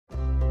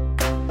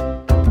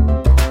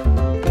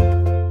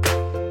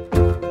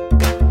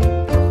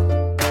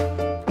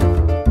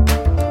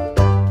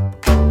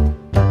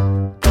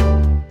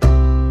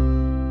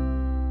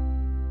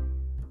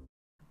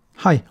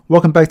Hi,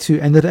 welcome back to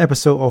another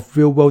episode of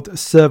Real World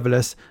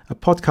Serverless, a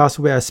podcast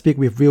where I speak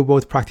with real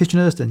world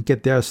practitioners and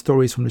get their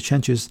stories from the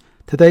trenches.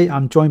 Today,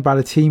 I'm joined by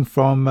the team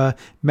from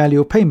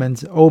Melio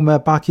Payments, Omer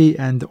Baki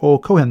and Or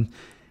Cohen.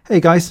 Hey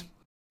guys.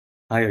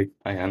 Hi,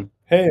 Anne.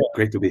 Hey.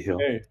 Great to be here.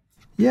 Hey.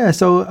 Yeah,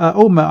 so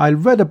Omer, I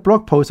read a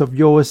blog post of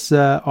yours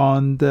I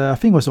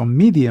think it was on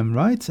Medium,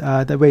 right?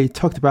 That way you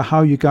talked about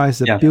how you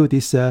guys built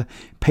this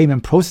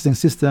payment processing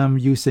system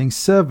using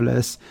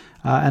serverless.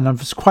 And it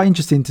was quite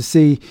interesting to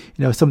see,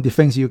 some of the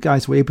things you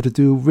guys were able to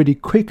do really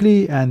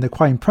quickly and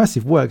quite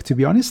impressive work, to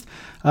be honest.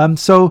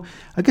 So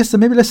I guess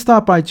maybe let's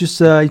start by just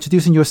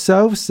introducing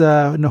yourselves,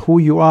 who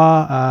you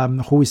are,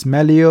 who is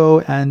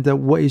Melio, and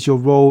what is your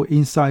role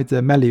inside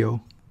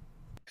Melio?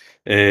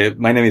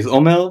 My name is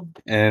Omer,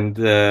 and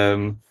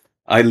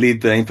I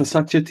lead the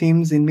infrastructure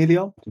teams in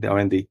Melio, the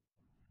R&D.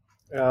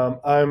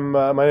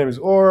 My name is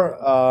Or.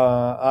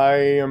 I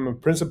am a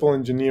principal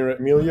engineer at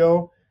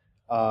Melio.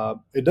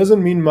 It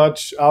doesn't mean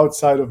much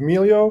outside of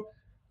Melio.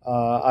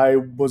 I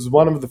was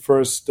one of the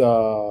first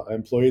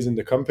employees in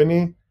the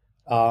company.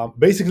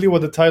 Basically,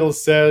 what the title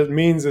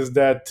means is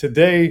that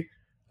today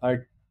I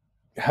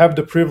have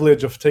the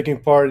privilege of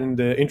taking part in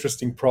the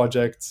interesting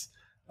projects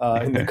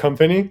in the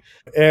company.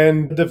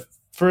 And the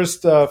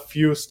first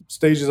few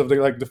stages of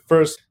the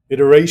first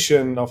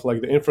iteration of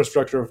the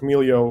infrastructure of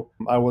Melio,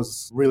 I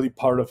was really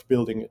part of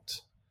building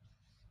it.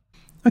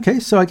 Okay,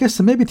 so I guess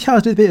maybe tell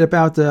us a little bit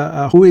about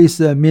who is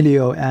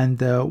Melio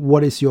and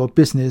what is your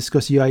business,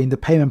 because you are in the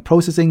payment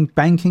processing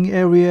banking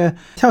area.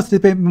 Tell us a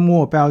little bit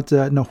more about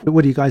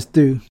what do you guys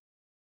do?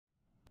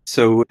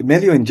 So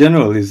Melio in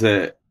general is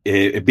a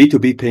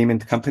B2B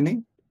payment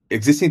company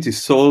existing to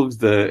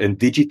solve and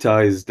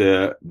digitize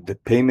the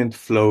payment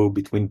flow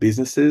between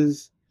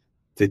businesses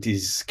that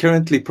is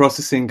currently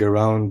processing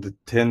around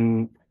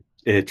 $10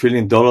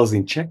 trillion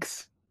in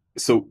checks.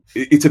 So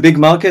it's a big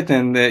market,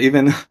 and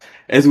even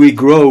as we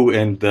grow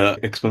and the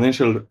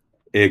exponential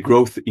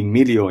growth in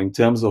Melio in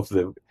terms of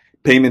the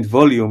payment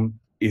volume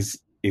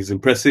is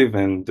impressive,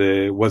 and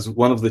was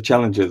one of the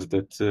challenges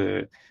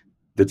that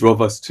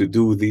drove us to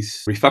do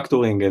this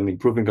refactoring and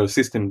improving our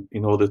system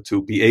in order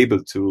to be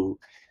able to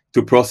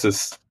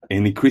process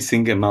an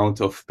increasing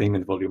amount of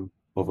payment volume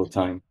over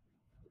time.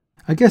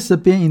 I guess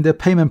being in the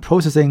payment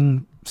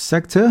processing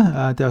sector,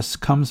 that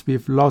comes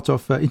with lots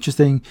of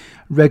interesting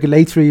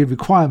regulatory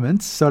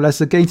requirements. So let's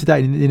get into that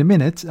in a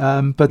minute.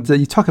 But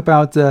you talk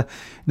about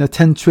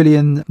 $10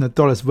 trillion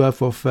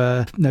worth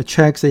of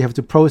checks that you have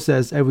to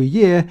process every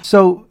year.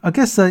 So I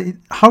guess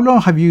how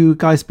long have you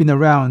guys been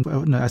around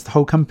as the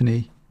whole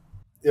company?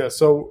 Yeah,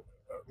 so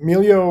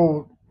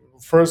Melio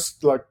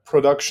first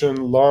production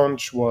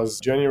launch was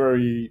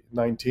January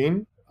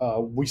 19.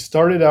 We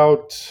started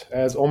out,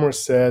 as Omer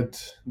said,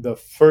 the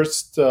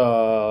first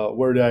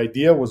where the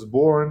idea was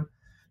born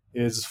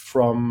is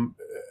from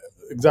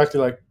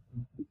exactly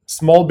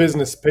small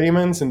business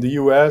payments in the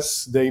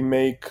US. They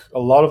make a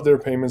lot of their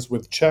payments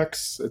with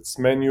checks. It's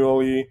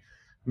manually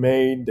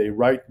made. They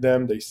write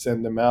them, they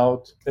send them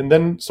out. And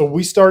then, so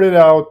we started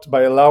out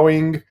by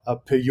allowing a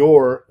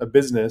payor, a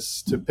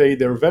business, to pay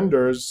their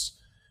vendors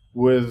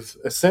with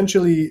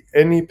essentially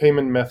any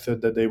payment method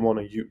that they want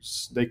to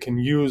use. They can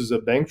use a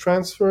bank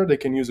transfer, they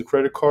can use a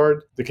credit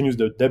card, they can use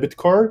their debit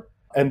card,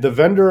 and the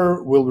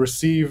vendor will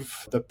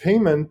receive the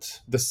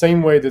payment the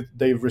same way that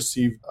they've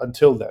received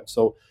until then.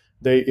 So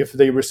if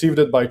they received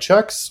it by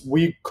checks,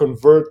 we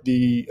convert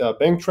the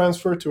bank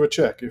transfer to a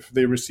check. If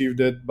they received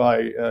it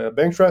by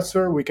bank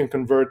transfer, we can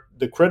convert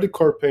the credit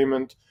card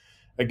payment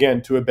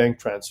again to a bank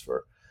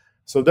transfer.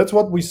 So that's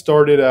what we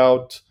started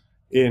out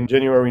in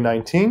January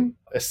 19.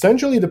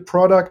 Essentially, the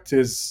product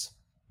is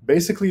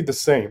basically the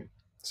same.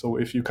 So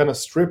if you kind of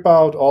strip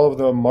out all of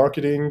the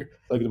marketing,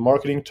 like the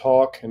marketing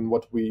talk and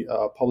what we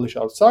publish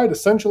outside,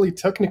 essentially,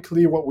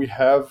 technically, what we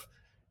have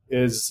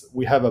is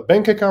we have a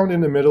bank account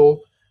in the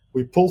middle.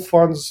 We pull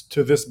funds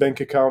to this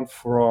bank account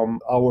from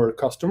our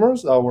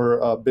customers,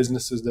 our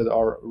businesses that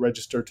are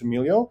registered to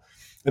Melio.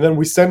 And then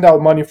we send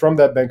out money from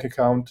that bank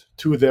account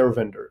to their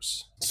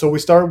vendors. So we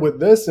started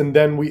with this, and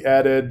then we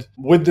added,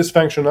 with this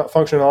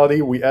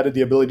functionality, we added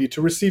the ability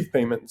to receive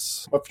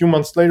payments. A few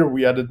months later,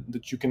 we added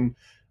that you can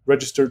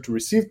register to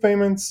receive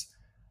payments.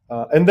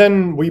 And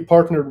then we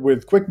partnered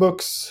with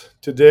QuickBooks.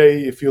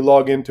 Today, if you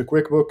log into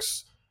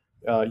QuickBooks,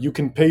 you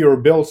can pay your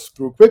bills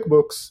through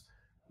QuickBooks,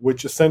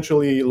 which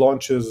essentially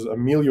launches a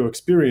Melio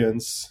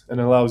experience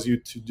and allows you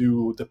to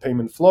do the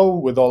payment flow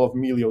with all of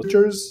Melio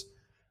features.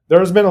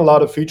 There's been a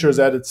lot of features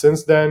added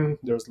since then.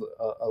 There's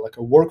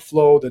a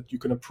workflow that you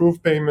can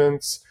approve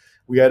payments.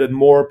 We added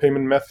more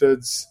payment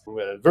methods.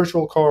 We added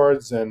virtual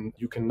cards, and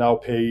you can now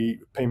pay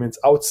payments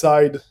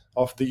outside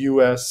of the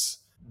US.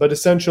 But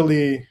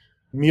essentially,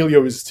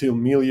 Melio is still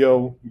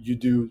Melio. You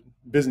do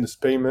business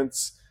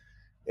payments.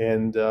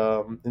 And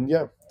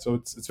yeah, so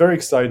it's very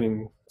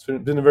exciting. It's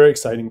been a very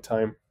exciting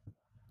time.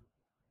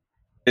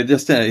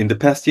 Just in the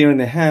past year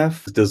and a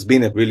half, there's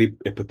been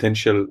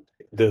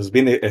there's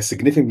been a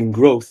significant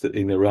growth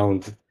in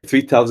around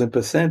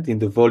 3,000% in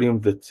the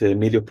volume that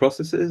Melio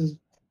processes.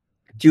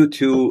 due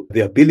to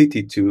the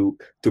ability to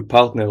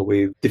partner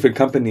with different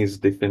companies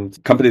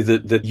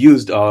that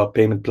used our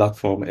payment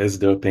platform as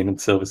their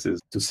payment services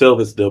to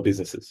service their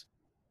businesses.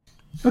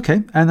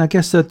 Okay, and I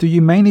guess do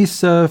you mainly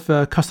serve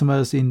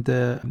customers in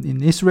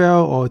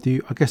Israel, or do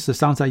you, I guess it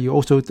sounds like you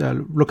also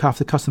look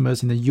after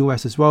customers in the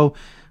US as well,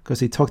 because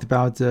he talked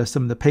about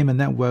some of the payment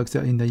networks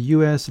in the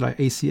US like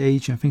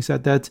ACH and things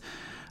like that.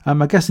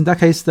 I guess in that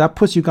case that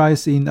puts you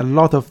guys in a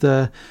lot of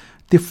the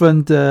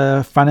different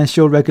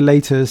financial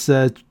regulators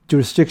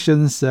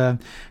jurisdictions. In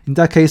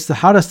that case,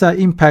 how does that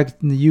impact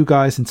you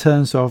guys in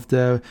terms of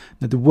the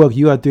work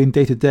you are doing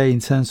day to day in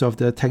terms of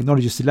the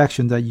technology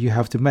selection that you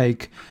have to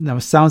make? Now,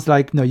 it sounds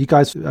like you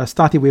guys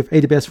started with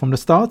AWS from the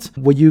start.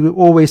 Were you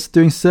always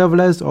doing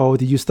serverless, or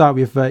did you start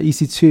with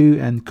EC2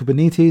 and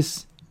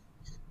Kubernetes?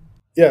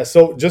 Yeah,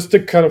 so just to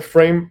kind of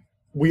frame,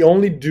 we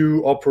only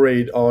do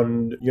operate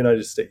on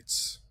United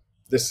States.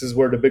 This is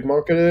where the big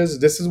market is.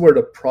 This is where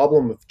the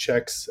problem of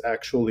checks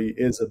actually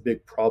is a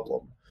big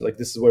problem. Like,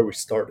 this is where we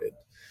started.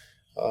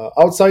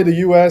 Outside the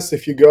US,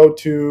 if you go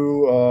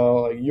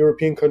to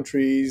European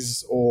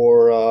countries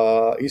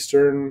or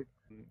Eastern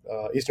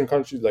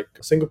countries like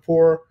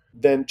Singapore,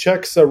 then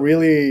checks are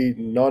really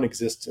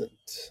non-existent.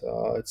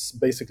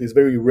 It's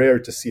very rare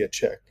to see a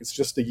check. It's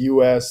just the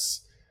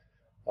US.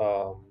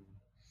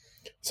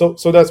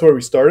 So that's where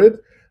we started.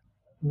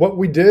 What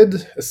we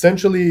did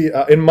essentially,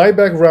 in my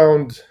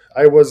background,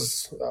 I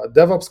was a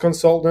DevOps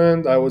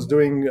consultant. I was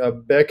doing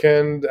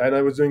backend and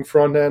I was doing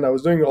front end. I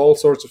was doing all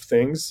sorts of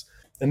things.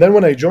 And then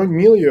when I joined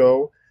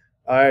Melio,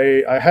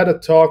 I had a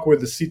talk with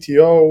the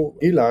CTO,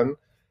 Ilan,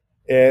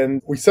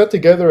 and we sat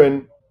together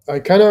and I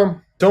kind of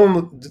told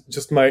him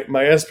just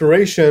my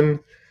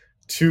aspiration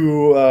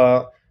to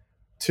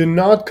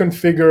not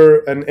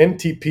configure an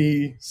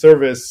NTP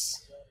service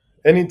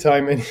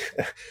anytime,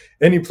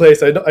 any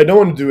place. I don't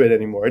want to do it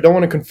anymore. I don't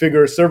want to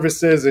configure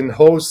services and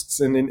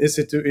hosts and in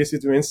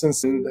EC2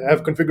 instance and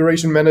have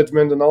configuration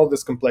management and all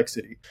this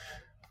complexity.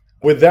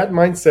 With that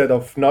mindset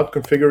of not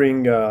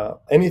configuring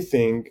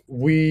anything,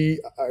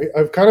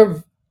 I've kind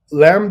of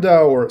Lambda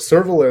or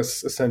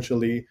serverless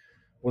essentially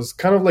was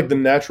kind of like the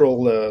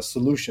natural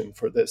solution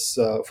for this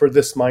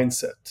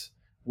mindset.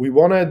 We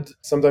wanted,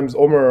 sometimes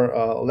Omer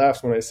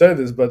laughs when I say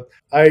this, but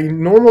I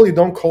normally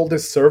don't call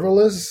this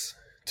serverless.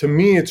 To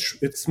me,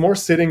 it's more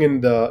sitting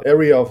in the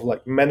area of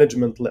like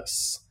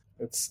managementless.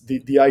 It's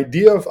the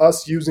idea of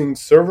us using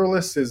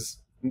serverless is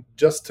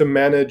just to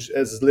manage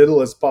as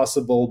little as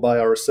possible by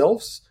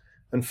ourselves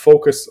and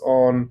focus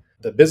on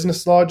the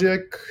business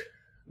logic,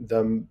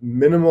 the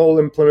minimal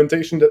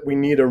implementation that we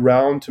need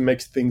around to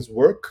make things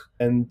work.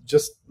 And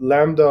just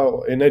Lambda,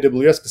 in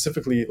AWS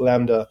specifically,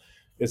 Lambda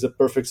is a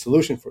perfect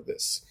solution for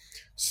this.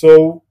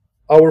 So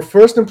our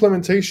first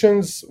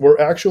implementations were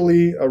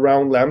actually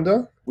around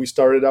Lambda. We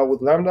started out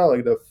with Lambda,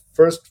 like the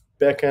first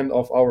backend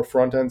of our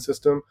front-end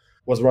system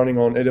was running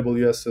on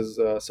AWS as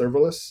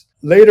serverless.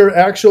 Later,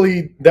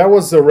 actually, that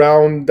was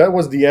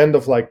the end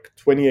of like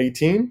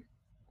 2018.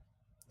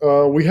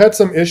 We had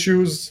some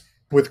issues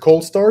with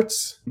cold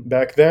starts.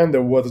 Back then,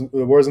 there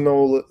was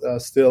no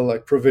still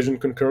like provision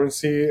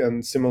concurrency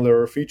and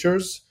similar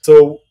features.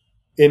 So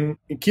in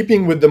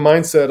keeping with the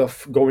mindset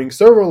of going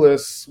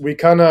serverless, we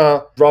kind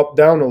of dropped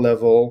down a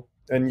level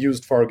and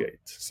used Fargate.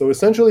 So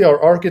essentially our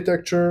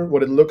architecture,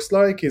 what it looks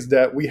like is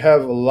that we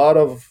have a lot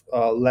of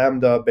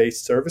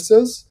Lambda-based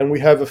services, and we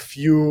have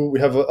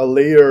a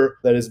layer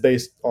that is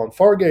based on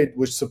Fargate,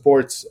 which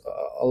supports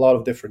a lot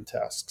of different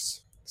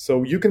tasks.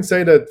 So you can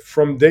say that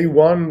from day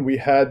one, we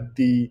had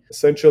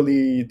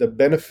essentially the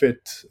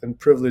benefit and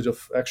privilege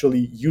of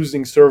actually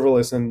using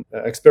serverless and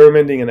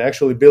experimenting and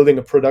actually building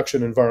a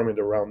production environment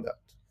around that.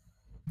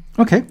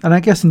 Okay, and I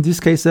guess in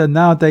this case,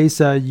 nowadays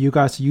you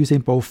guys are using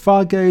both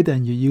Fargate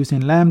and you're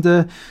using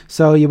Lambda.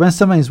 So when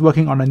someone is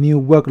working on a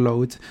new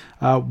workload,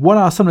 what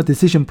are some of the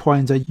decision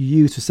points that you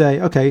use to say,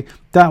 okay,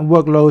 that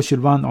workload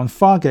should run on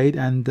Fargate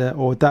and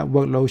or that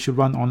workload should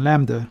run on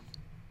Lambda?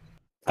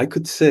 I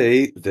could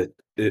say that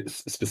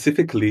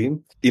specifically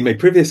in my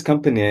previous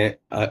company,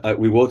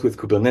 we worked with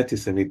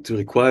Kubernetes, and it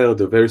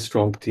required a very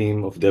strong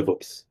team of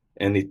DevOps,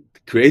 and it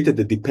created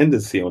a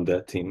dependency on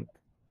that team.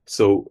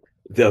 So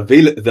the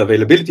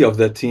availability of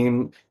that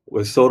team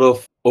was sort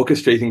of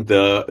orchestrating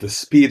the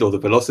speed or the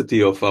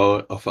velocity of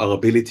our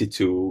ability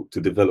to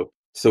develop.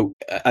 So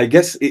I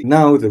guess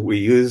now that we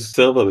use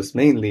serverless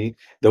mainly,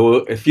 there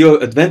were a few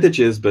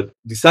advantages, but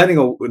deciding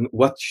on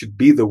what should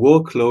be the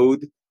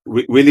workload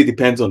really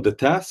depends on the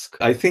task.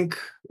 I think,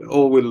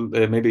 or will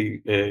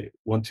maybe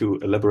want to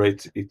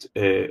elaborate it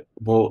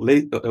more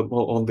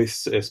on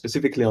this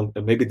specifically on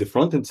maybe the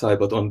front end side,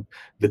 but on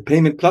the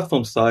payment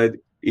platform side,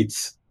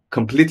 it's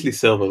completely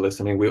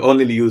serverless. I mean, we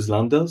only use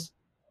Lambdas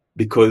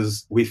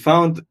because we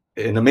found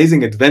an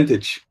amazing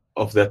advantage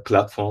of that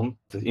platform,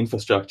 the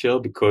infrastructure,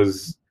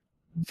 because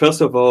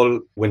first of all,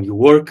 when you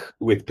work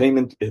with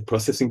payment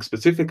processing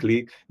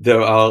specifically,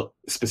 there are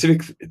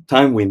specific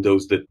time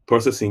windows that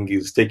processing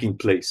is taking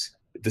place.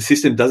 The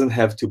system doesn't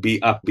have to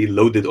be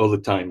loaded all the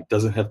time. It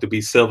doesn't have to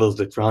be servers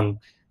that run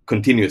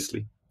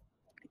continuously.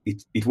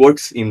 It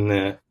works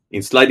in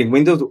in sliding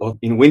windows or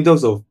in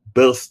windows of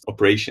burst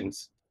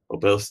operations or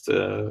burst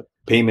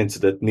payments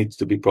that need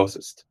to be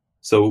processed.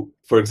 So,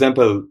 for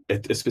example,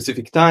 at a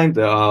specific time,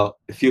 there are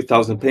a few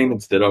thousand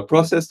payments that are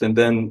processed, and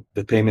then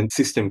the payment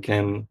system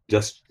can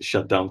just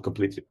shut down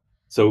completely.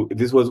 So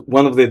this was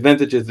one of the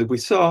advantages that we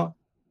saw.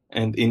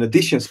 And in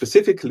addition,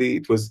 specifically,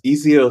 it was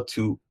easier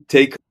to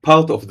take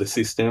part of the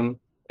system.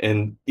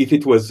 And if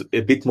it was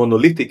a bit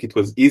monolithic, it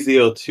was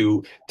easier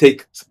to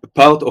take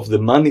part of the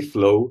money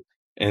flow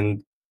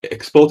and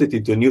export it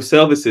into new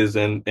services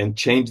and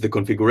change the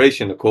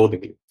configuration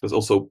accordingly. It was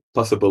also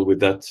possible with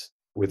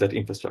that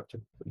infrastructure.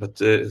 But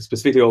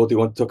specifically, what do you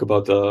want to talk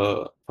about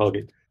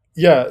Fargate?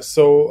 Yeah,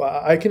 so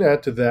I can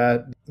add to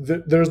that.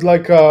 There's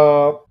like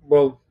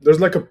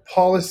a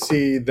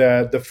policy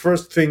that the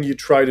first thing you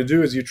try to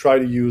do is you try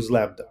to use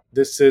Lambda.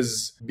 This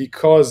is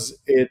because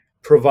it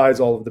provides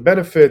all of the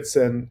benefits,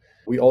 and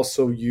we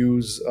also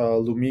use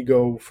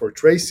Lumigo for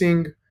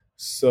tracing.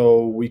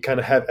 So we kind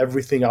of have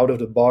everything out of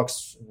the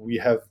box. We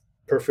have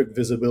perfect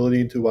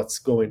visibility into what's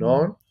going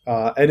on.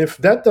 And if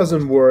that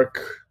doesn't work,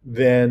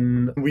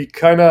 then we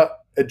kind of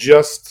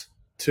adjust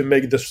to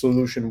make the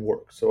solution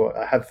work. So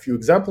I have a few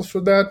examples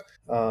for that.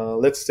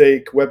 Let's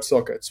take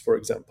WebSockets, for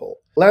example.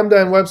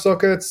 Lambda and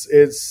WebSockets,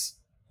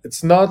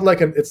 it's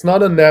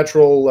not a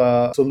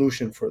natural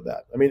solution for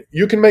that. I mean,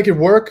 you can make it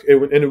work,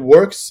 and it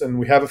works, and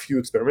we have a few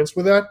experiments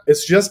with that.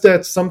 It's just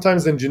that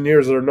sometimes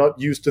engineers are not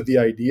used to the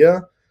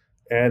idea,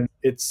 and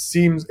it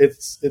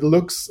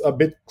looks a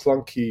bit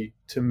clunky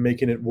to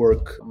making it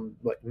work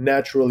like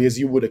naturally as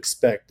you would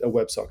expect a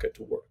WebSocket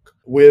to work.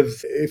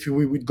 If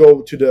we would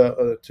go to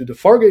the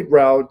Fargate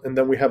route, and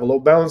then we have a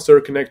load balancer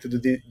connected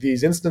to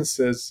these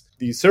instances,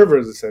 these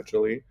servers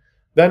essentially,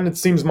 then it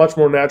seems much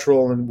more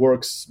natural and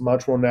works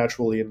much more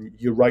naturally, and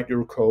you write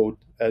your code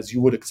as you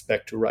would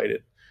expect to write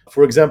it.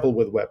 For example,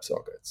 with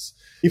WebSockets.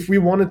 If we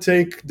want to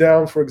take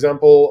down, for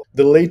example,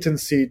 the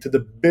latency to the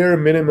bare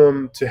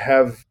minimum to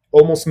have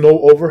almost no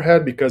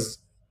overhead because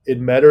it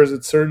matters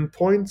at certain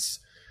points,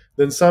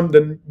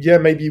 then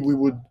maybe we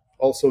would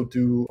also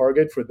do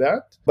Fargate for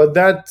that. But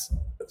that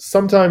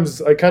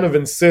sometimes I kind of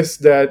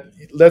insist that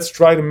let's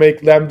try to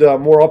make Lambda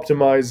more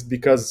optimized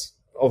because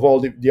of all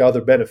the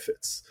other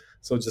benefits.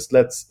 So just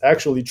let's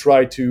actually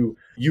try to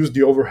use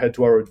the overhead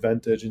to our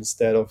advantage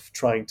instead of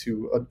trying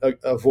to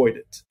avoid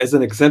it. As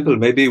an example,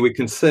 maybe we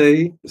can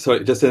say,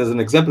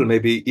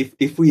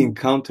 if we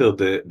encounter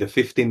the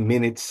 15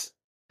 minutes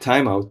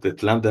timeout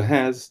that Lambda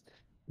has,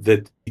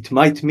 that it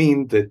might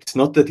mean that it's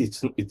not that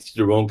it's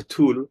the wrong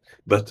tool,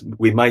 but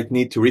we might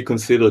need to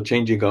reconsider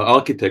changing our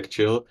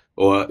architecture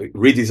or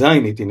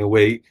redesign it in a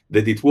way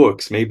that it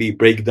works. Maybe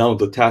break down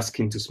the task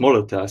into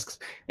smaller tasks.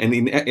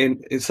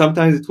 And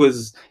sometimes it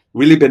was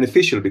really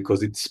beneficial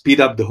because it speed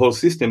up the whole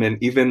system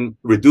and even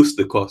reduce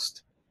the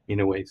cost in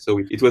a way. So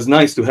it was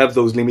nice to have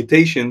those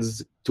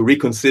limitations to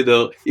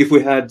reconsider. If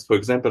we had, for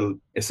example,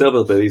 a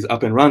server that is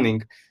up and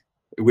running,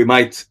 we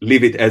might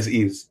leave it as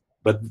is.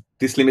 But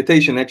this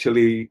limitation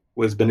actually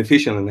was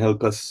beneficial and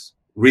helped us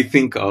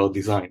rethink our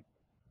design.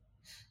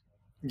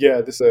 Yeah,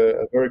 this is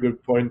a very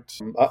good point.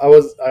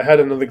 I had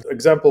another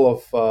example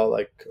of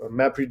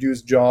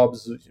MapReduce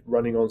jobs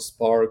running on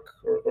Spark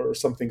or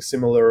something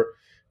similar,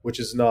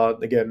 which is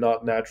not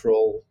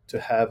natural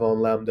to have on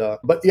Lambda.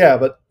 But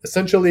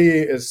essentially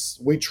is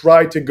we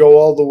try to go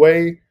all the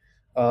way,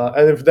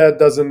 and if that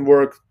doesn't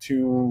work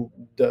to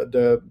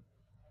the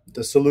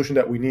solution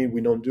that we need,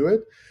 we don't do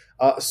it.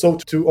 So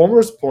to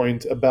Omer's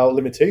point about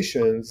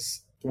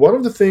limitations, one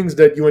of the things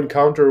that you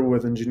encounter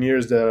with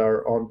engineers that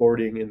are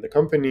onboarding in the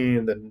company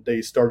and then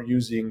they start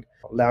using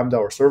Lambda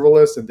or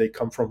serverless and they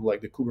come from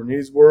like the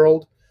Kubernetes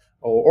world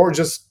or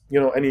just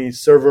any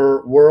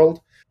server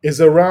world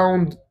is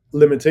around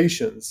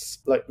limitations.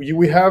 Like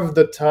we have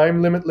the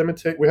time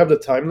we have the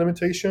time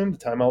limitation, the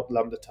timeout,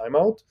 Lambda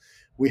timeout.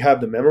 We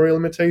have the memory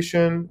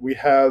limitation. We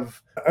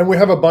have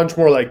a bunch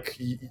more like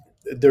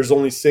there's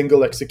only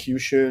single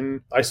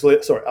execution,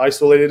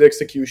 isolated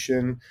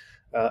execution,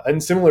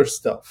 and similar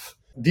stuff.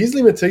 These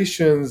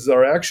limitations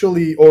are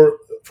actually, or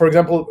for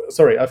example,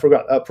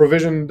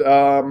 provisioned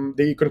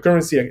the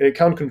concurrency,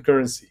 account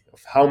concurrency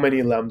of how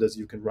many Lambdas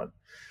you can run.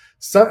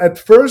 So at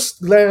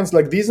first glance,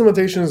 like these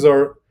limitations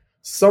are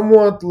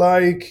somewhat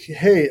like,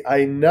 hey,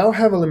 I now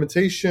have a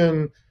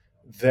limitation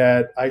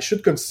that I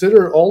should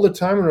consider all the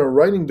time when I'm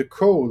writing the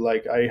code.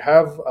 Like I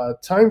have a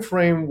time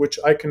frame which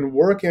I can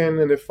work in,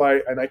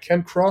 and I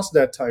can't cross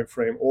that time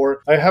frame,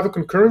 or I have a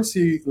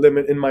concurrency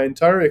limit in my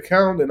entire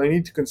account, and I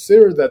need to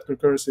consider that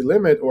concurrency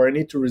limit, or I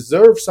need to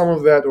reserve some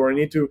of that, or I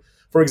need to,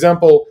 for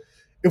example,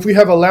 if we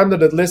have a Lambda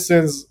that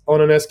listens on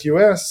an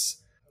SQS,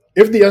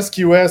 if the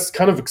SQS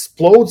kind of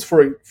explodes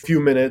for a few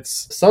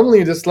minutes,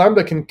 suddenly this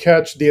Lambda can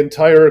catch the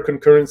entire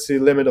concurrency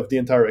limit of the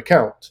entire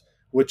account,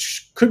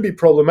 which could be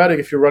problematic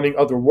if you're running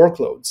other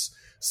workloads.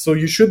 So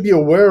you should be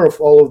aware of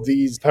all of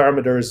these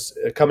parameters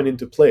coming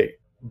into play.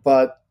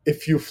 But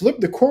if you flip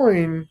the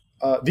coin,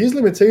 these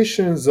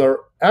limitations are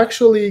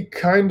actually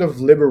kind of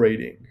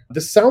liberating.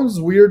 This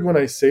sounds weird when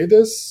I say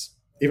this,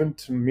 even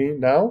to me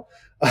now,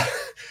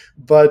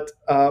 But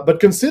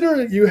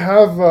consider you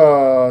have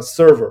a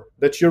server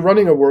that you're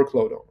running a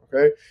workload on,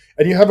 okay,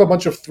 and you have a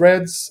bunch of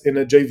threads in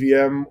a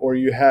JVM, or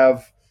you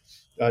have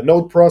a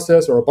node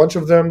process or a bunch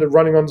of them that are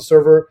running on the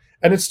server,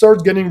 and it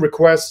starts getting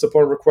requests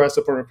upon request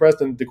upon request,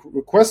 and the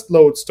request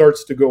load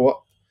starts to go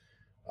up.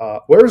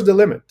 Where's the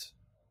limit?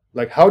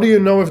 Like, how do you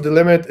know if the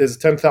limit is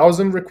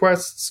 10,000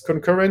 requests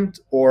concurrent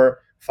or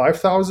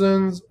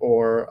 5,000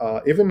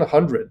 or even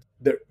 100?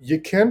 You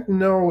can't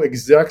know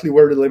exactly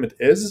where the limit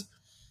is.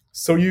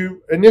 So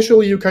you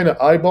kind of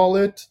eyeball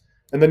it,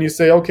 and then you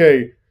say,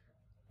 okay,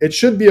 it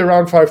should be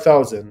around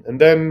 5,000. And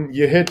then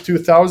you hit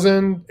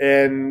 2,000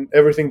 and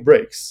everything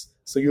breaks.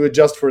 So you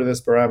adjust for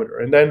this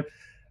parameter. And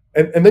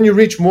then you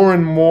reach more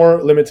and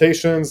more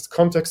limitations,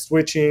 context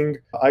switching.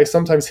 I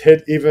sometimes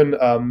hit even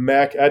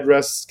MAC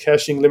address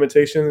caching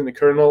limitation in the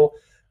kernel.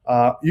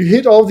 You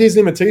hit all these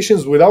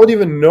limitations without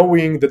even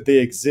knowing that they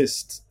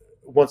exist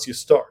once you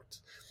start.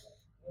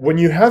 When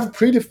you have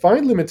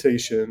predefined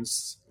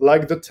limitations,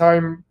 like the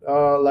time,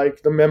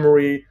 like the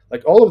memory,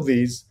 like all of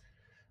these,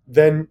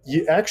 then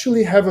you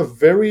actually have a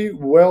very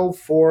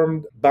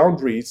well-formed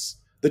boundaries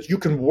that you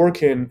can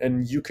work in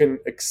and you can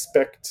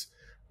expect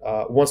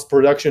once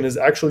production is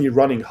actually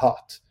running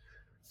hot.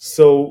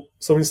 So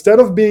instead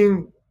of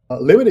being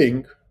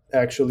limiting,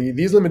 actually,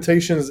 these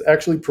limitations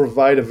actually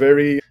provide a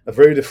very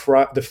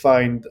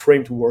defined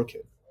frame to work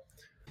in.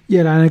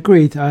 Yeah, I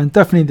agreed. And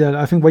definitely,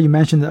 I think what you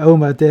mentioned,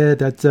 Omer, there,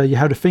 that you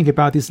have to think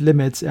about these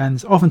limits,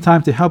 and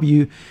oftentimes they help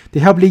lead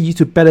you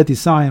to better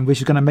design, which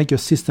is going to make your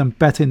system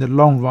better in the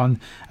long run,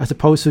 as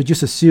opposed to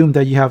just assume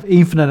that you have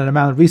infinite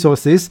amount of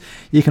resources.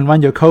 You can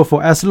run your code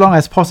for as long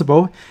as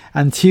possible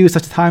until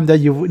such a time that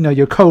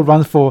your code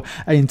runs for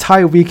an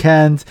entire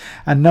weekend,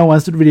 and no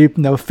one's really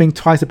think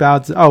twice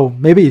about, oh,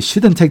 maybe it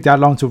shouldn't take that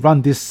long to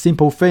run this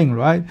simple thing,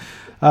 right?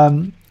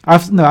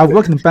 I've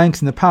worked in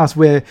banks in the past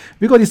where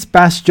we got these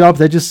batch jobs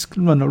that just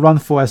run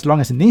for as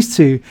long as it needs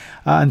to,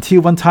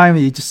 until one time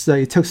it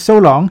took so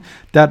long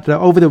that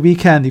over the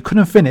weekend you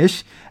couldn't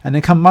finish, and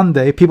then come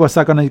Monday people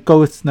start going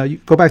to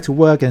go back to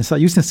work and start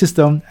using the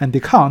system, and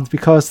they can't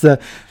because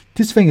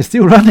this thing is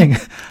still running.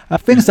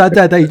 Things like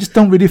that you just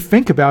don't really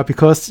think about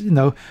because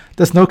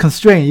there's no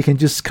constraint. You can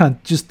just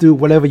just do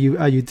whatever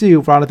you do,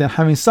 rather than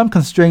having some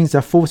constraints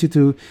that force you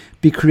to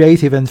be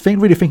creative and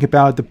really think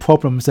about the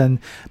problems and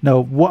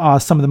what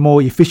are some of the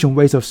more efficient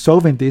ways of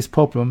solving this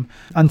problem.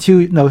 Until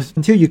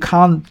you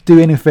can't do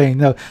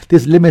anything,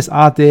 these limits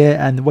are there,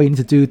 and what you need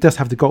to do does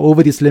have to go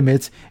over these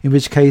limits. In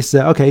which case,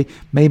 okay,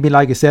 maybe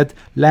like I said,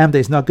 Lambda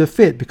is not a good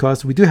fit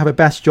because we do have a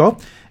batch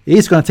job.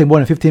 It's going to take more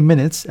than 15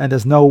 minutes, and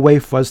there's no way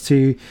for us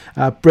to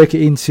break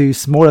it into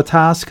smaller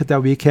tasks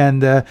that we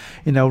can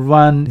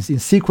run in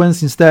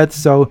sequence instead.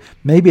 So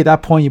maybe at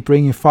that point you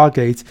bring in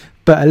Fargate,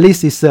 but at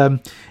least it's a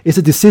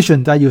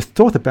decision that you've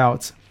thought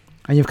about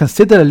and you've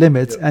considered a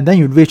limit, and then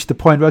you reach the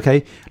point where,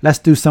 okay, let's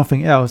do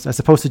something else, as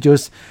opposed to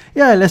just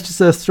let's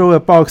just throw a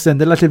box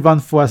and then let it run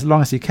for as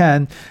long as you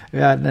can,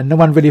 and no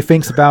one really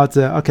thinks about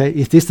okay,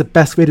 is this the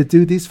best way to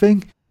do this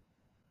thing?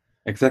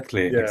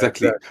 Exactly.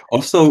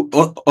 Also,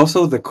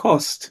 the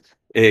cost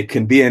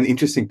can be an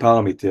interesting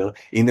parameter.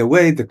 In a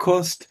way, the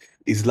cost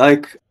is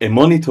like a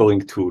monitoring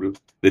tool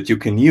that you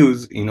can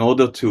use in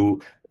order to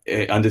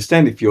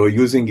understand if you're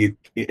using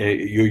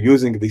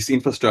this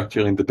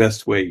infrastructure in the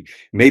best way.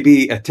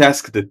 Maybe a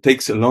task that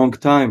takes a long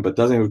time but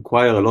doesn't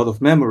require a lot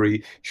of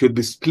memory should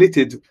be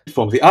splitted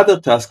from the other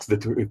tasks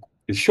that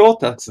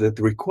short tasks that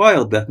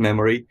require that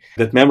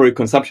memory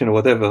consumption or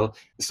whatever.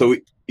 So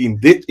in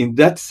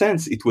that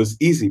sense, it was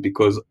easy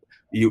because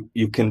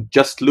you can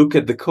just look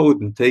at the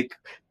code and take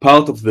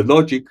part of the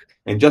logic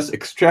and just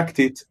extract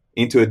it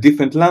into a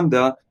different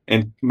Lambda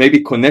and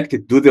maybe connect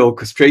it, do the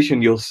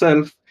orchestration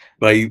yourself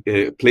by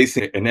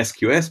placing an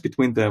SQS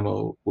between them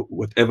or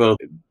whatever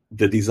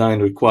the design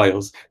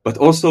requires. But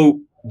also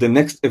the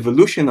next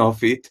evolution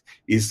of it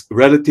is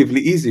relatively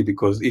easy,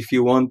 because if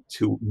you want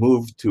to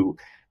move to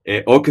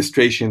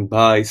orchestration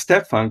by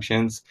step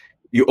functions,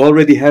 you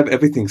already have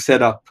everything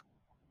set up,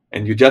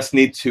 and you just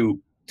need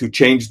to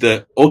change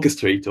the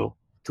orchestrator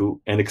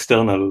to an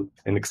external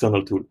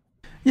tool.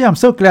 Yeah, I'm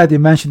so glad you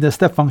mentioned the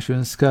step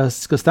functions,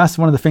 because that's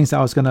one of the things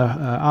I was going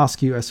to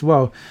ask you as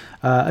well.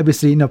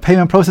 Obviously,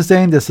 payment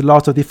processing, there's a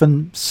lot of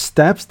different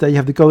steps that you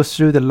have to go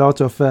through. There are a lot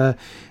of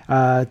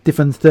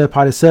different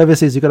third-party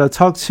services you got to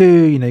talk to.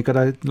 You got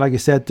to, like you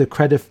said, to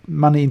credit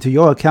money into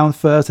your account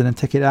first and then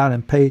take it out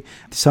and pay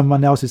to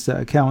someone else's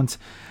account.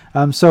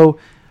 So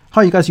how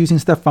are you guys using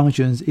step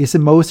functions? Is it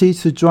mostly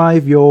to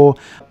drive your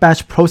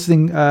batch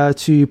processing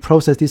to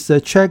process these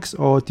checks,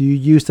 or do you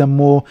use them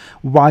more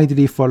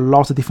widely for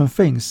lots of different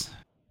things?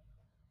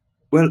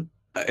 Well,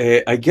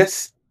 I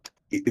guess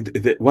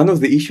one of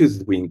the issues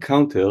that we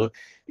encounter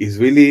is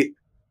really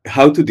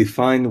how to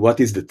define what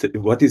is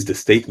the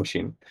state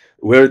machine.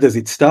 Where does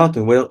it start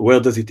and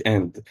where does it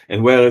end,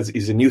 and where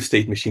is a new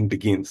state machine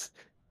begins?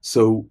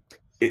 So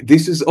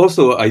this is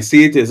also, I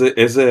see it as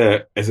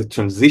a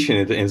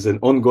transition, as an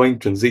ongoing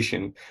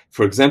transition.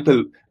 For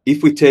example,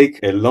 if we take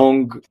a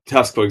long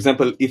task, for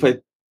example, if I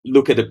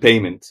look at a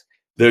payment,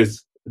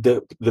 there's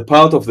the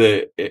part of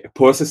the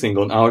processing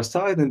on our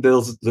side, and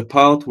there's the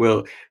part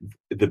where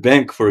the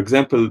bank, for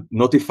example,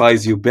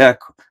 notifies you back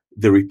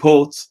the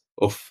reports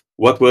of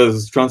what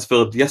was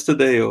transferred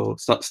yesterday or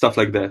stuff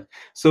like that.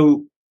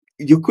 So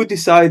you could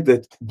decide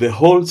that the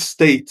whole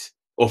state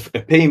of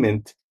a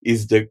payment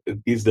is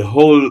the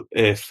whole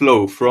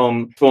flow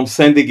from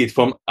sending it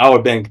from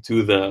our bank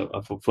to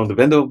from the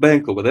vendor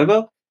bank or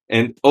whatever,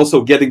 and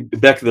also getting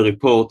back the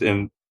report,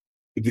 and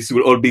this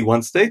will all be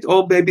one state,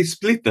 or maybe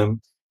split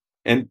them.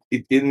 And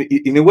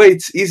in a way,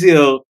 it's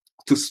easier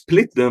to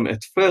split them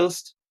at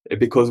first,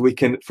 because we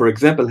can, for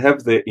example,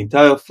 have the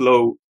entire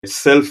flow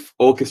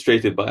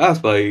self-orchestrated by us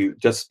by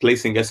just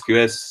placing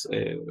SQS,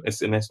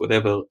 SNS,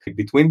 whatever,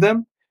 between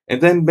them,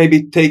 and then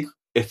maybe take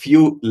a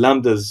few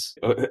lambdas,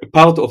 a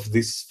part of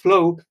this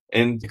flow,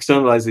 and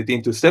externalize it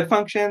into step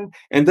function,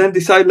 and then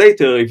decide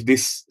later if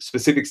this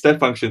specific step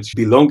function should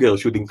be longer,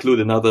 should include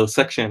another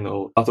section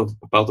or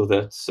part of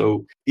that.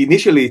 So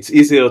initially, it's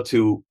easier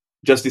to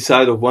just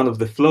decide of one of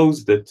the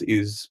flows that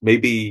is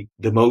maybe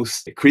the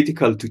most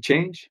critical to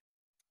change,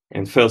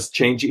 and first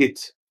change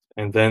it,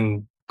 and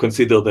then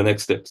consider the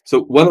next steps.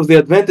 So one of the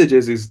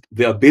advantages is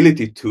the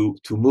ability to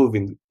move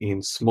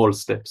in small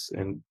steps,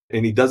 and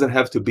it doesn't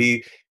have to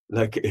be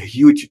like a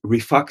huge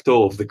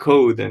refactor of the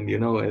code, and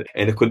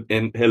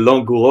and a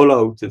long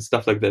rollout and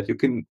stuff like that. You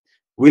can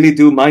really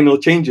do minor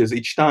changes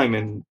each time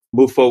and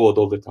move forward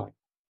all the time.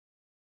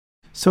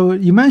 So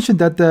you mentioned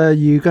that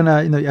you're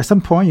gonna, at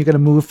some point you're gonna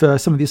move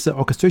some of this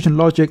orchestration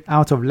logic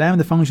out of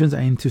Lambda functions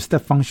and into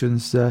step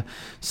functions.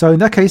 So in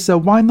that case,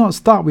 why not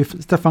start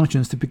with step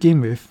functions to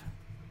begin with?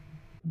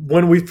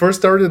 When we first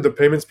started the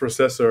payments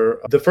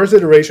processor, the first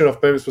iteration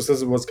of payments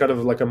processor was kind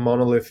of like a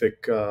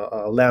monolithic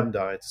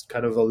Lambda. It's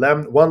kind of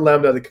one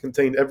Lambda that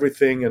contained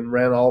everything and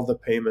ran all the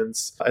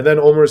payments. And then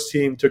Omer's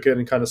team took it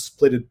and kind of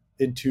split it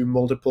into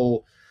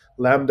multiple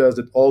Lambdas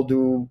that all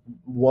do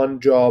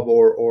one job,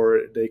 or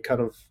they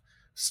kind of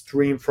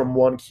stream from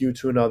one queue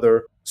to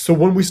another. So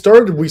when we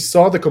started, we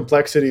saw the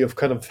complexity of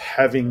kind of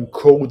having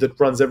code that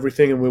runs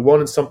everything, and we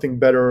wanted something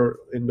better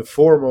in the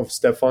form of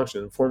step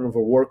function, in the form of a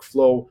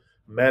workflow,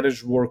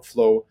 managed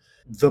workflow.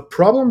 The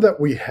problem that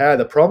we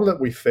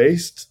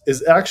faced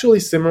is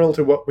actually similar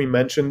to what we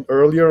mentioned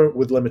earlier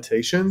with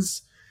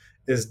limitations,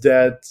 is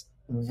that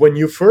when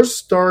you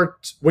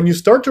start to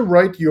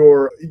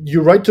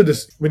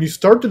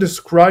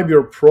describe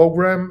your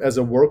program as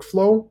a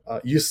workflow,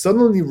 you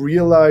suddenly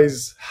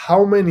realize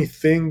how many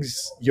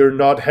things you're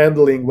not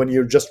handling when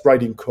you're just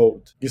writing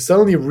code. You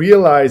suddenly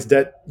realize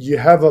that you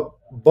have a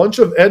bunch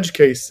of edge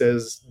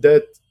cases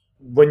that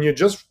when you're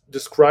just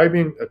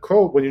describing a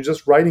code, when you're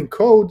just writing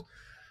code,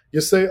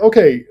 you say,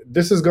 okay,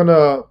 this is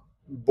gonna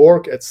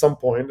bork at some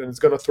point and it's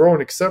gonna throw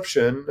an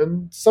exception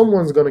and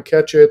someone's gonna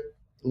catch it,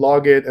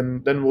 log it,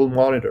 and then we'll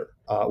monitor.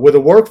 With a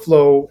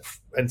workflow,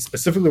 and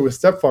specifically with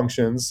step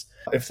functions,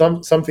 if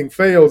something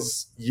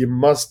fails, you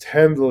must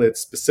handle it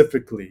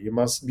specifically. You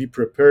must be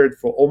prepared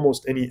for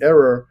almost any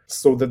error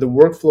so that the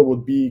workflow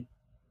would be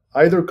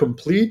either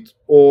complete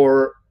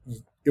or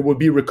it would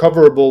be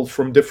recoverable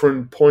from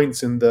different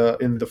points in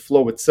the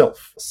flow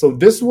itself. So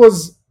this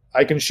was,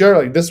 I can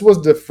share, this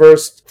was the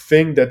first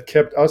thing that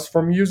kept us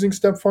from using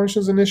step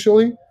functions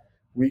initially.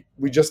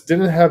 We just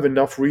didn't have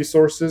enough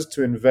resources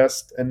to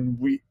invest, and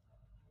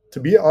to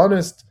be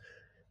honest,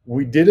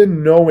 we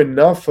didn't know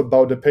enough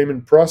about the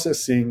payment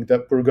processing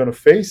that we're going to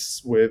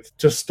face with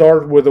to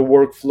start with a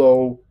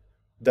workflow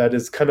that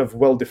is kind of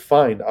well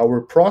defined.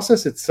 Our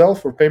process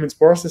itself for payments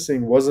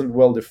processing wasn't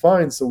well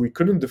defined, so we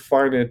couldn't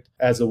define it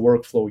as a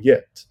workflow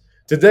yet.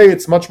 Today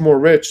it's much more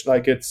rich,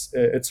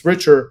 it's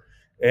richer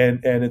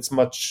and it's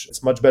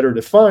much better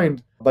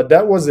defined. But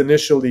that was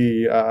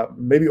initially,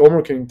 maybe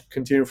Omer can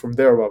continue from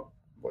there about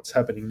what's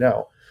happening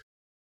now.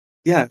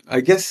 Yeah,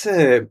 I guess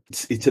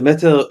it's a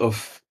matter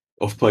of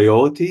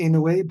priority in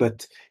a way,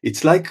 but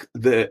it's like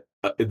the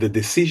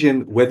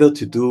decision whether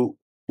to do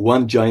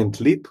one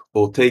giant leap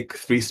or take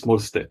 3 small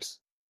steps.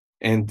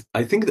 And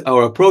I think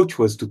our approach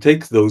was to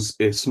take those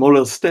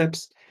smaller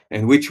steps,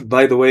 and which,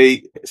 by the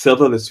way,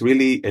 serverless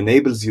really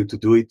enables you to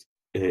do it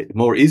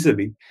more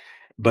easily.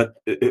 But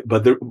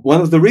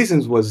one of the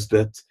reasons was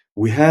that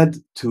we had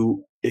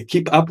to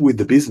keep up with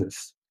the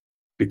business.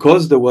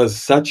 Because there was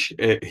such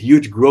a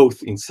huge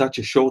growth in such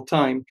a short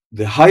time,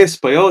 the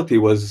highest priority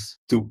was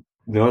to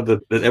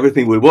that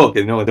everything will work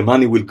and the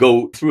money will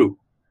go through,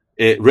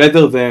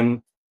 rather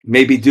than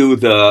maybe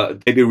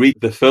reach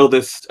the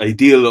furthest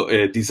ideal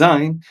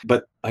design.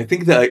 But I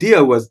think the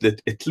idea was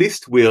that at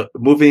least we're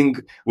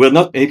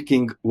not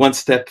making 1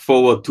 step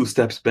forward, 2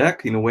 steps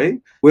back in a way.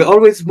 We're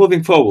always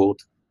moving forward.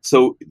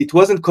 So it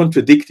wasn't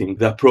contradicting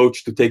the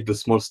approach to take the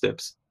small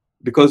steps.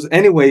 Because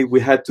anyway, we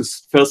had to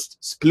first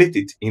split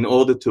it in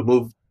order to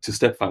move to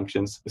step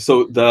functions.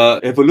 So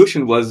the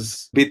evolution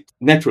was a bit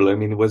natural. I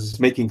mean, it was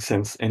making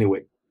sense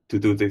anyway to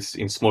do this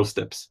in small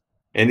steps.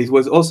 And it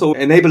was also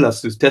enable us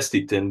to test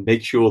it and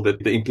make sure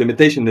that the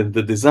implementation and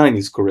the design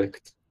is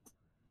correct.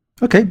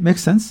 Okay,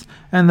 makes sense.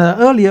 And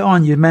earlier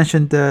on, you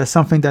mentioned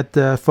something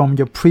that from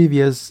your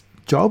previous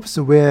jobs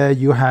where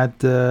you had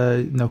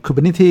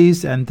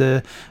Kubernetes, and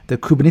the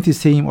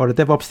Kubernetes team or the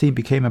DevOps team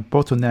became a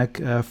bottleneck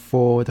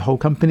for the whole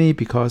company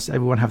because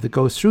everyone have to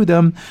go through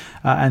them.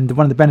 And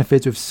one of the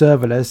benefits with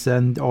serverless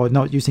or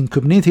not using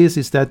Kubernetes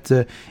is that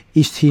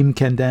each team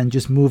can then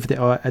just move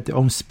at their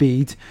own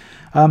speed.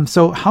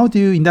 So how do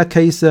you, in that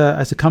case,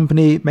 as a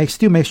company,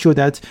 still make sure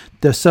that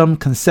there's some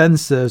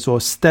consensus or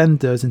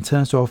standards in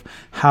terms of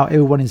how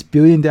everyone is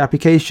building the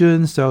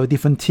application? So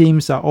different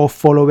teams are all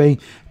following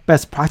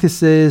best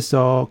practices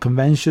or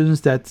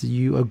conventions that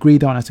you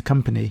agreed on as a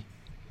company?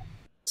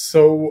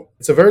 So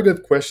it's a very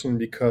good question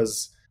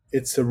because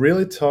it's a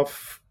really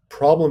tough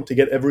problem to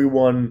get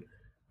everyone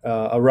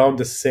around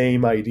the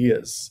same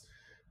ideas.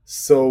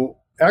 So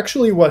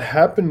actually what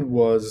happened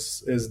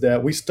is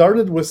that we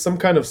started with some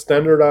kind of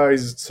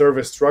standardized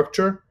service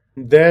structure.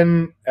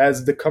 Then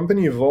as the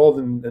company evolved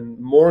and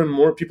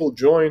more people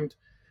joined,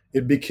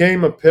 it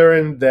became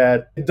apparent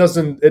that it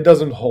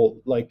doesn't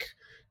hold. Like,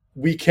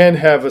 we can't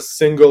have a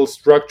single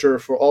structure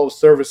for all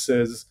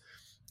services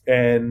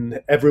and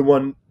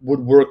everyone would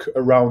work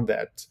around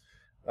that.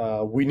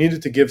 We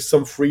needed to give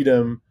some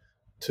freedom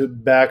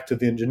back to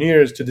the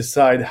engineers to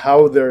decide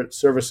how their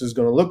service is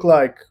going to look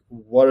like,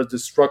 what is the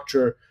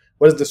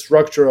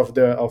structure of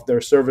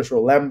their service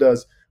or Lambdas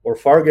or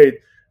Fargate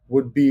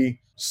would be.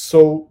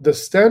 So the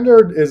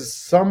standard is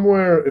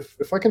somewhere,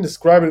 if I can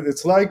describe it,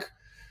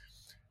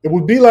 it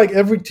would be like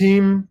every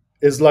team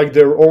is like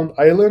their own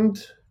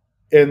island,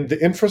 and the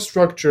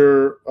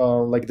infrastructure,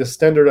 like the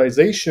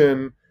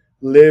standardization,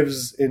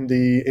 lives in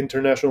the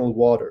international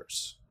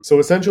waters. So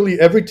essentially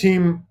every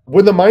team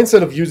with the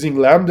mindset of using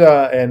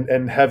Lambda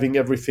and having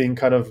everything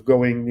kind of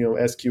going,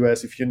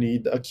 SQS if you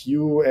need a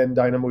queue and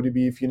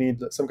DynamoDB if you need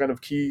some kind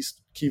of key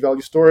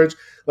value storage.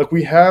 Like,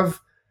 we have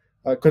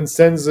a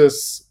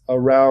consensus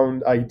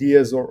around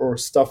ideas or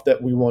stuff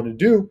that we want to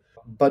do.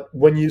 But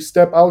when you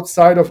step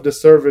outside of the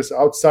service,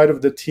 outside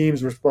of the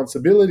team's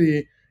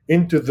responsibility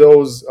into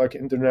those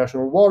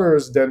international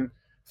waters, then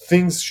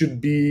things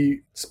should be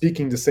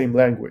speaking the same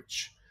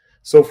language.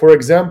 So for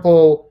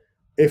example,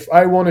 if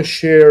I want to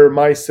share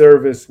my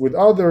service with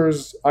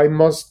others, I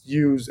must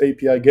use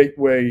API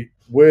Gateway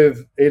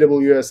with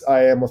AWS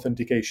IAM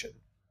authentication.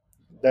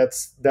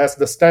 That's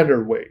the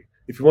standard way.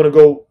 If you want to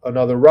go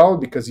another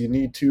route because you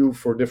need to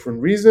for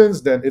different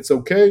reasons, then it's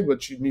okay,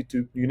 but you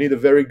need a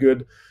very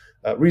good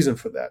reason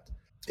for that.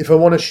 If I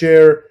want to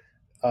share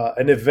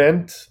an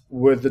event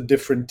with a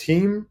different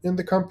team in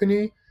the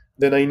company,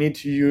 then I need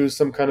to use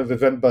some kind of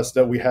event bus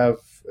that we have.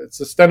 It's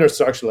a standard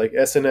structure like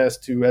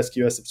SNS to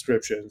SQS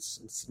subscriptions.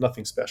 It's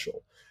nothing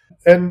special.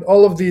 And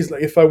all of these,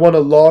 like if I want to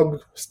log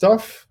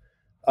stuff,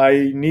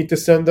 I need to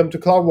send them to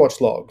CloudWatch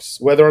logs,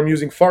 whether I'm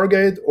using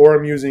Fargate or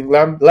I'm using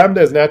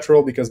Lambda is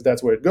natural because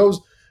that's where it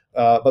goes.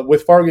 But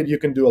with Fargate, you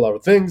can do a lot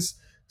of things.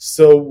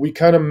 So we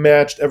kind of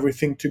matched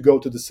everything to go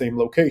to the same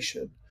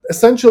location.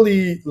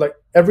 Essentially, like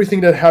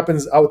everything that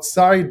happens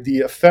outside the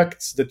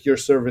effects that your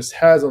service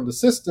has on the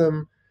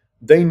system,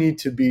 they need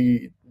to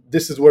be,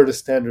 this is where the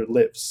standard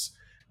lives.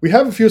 We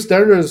have a few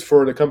standards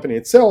for the company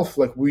itself.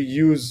 Like, we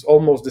use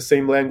almost the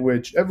same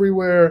language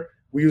everywhere.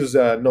 We use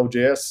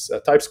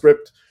Node.js,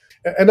 TypeScript,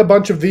 and a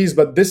bunch of these,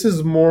 but this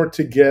is more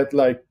to get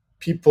like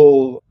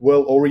people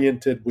well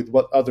oriented with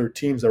what other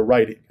teams are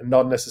writing and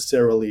not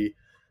necessarily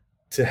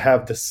to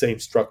have the same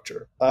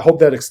structure. I hope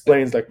that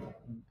explains like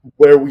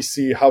where we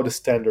see how the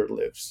standard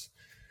lives.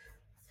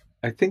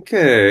 I think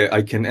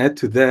I can add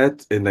to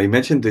that, and I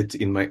mentioned it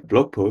in my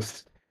blog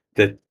post,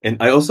 and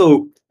I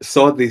also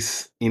saw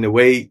this in a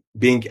way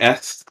being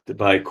asked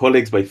by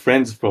colleagues, by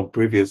friends from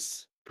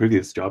previous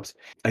jobs.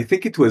 I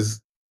think it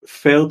was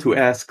fair to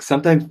ask.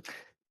 Sometimes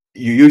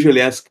you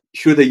usually ask,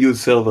 should I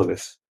use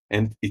serverless?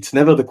 And it's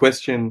never the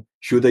question,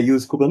 should I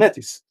use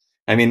Kubernetes?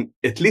 I mean,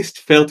 at least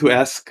fair to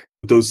ask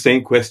those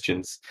same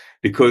questions,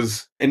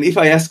 and if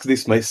I ask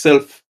this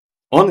myself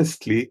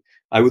honestly,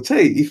 I would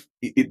say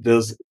if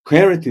there's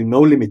currently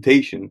no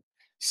limitation.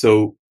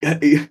 So,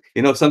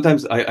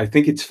 sometimes I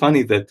think it's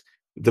funny that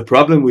the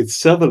problem with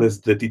serverless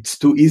is that it's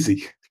too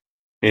easy.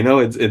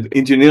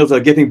 Engineers are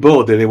getting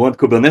bored and they want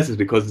Kubernetes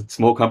because it's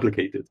more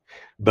complicated.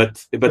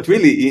 But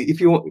really, if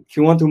you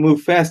want to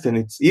move fast and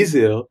it's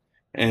easier,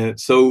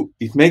 so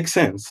it makes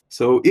sense.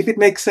 So if it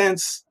makes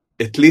sense,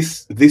 at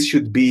least this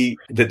should be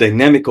the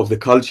dynamic of the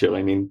culture.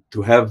 I mean,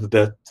 to have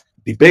that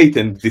debate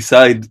and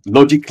decide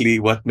logically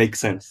what makes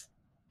sense.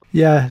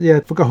 Yeah. I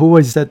forgot who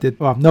was said that.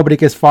 Well, nobody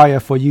gets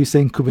fired for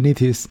using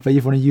Kubernetes, but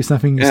if you want to use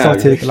something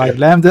exotic like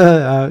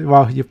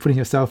Lambda, you're putting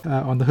yourself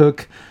on the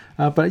hook.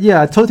 But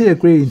yeah, I totally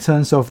agree in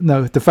terms of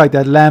the fact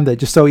that Lambda is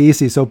just so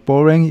easy, so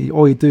boring.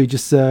 All you do is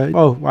just,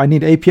 I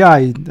need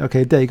API.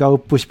 Okay, there you go,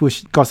 push,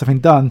 got something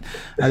done.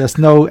 There's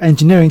no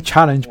engineering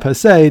challenge per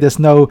se. There's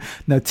no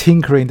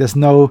tinkering.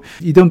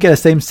 You don't get the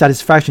same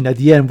satisfaction at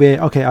the end where,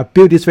 okay, I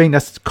built this thing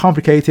that's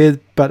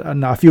complicated, but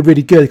no, I feel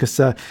really good because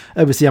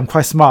obviously I'm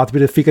quite smart to be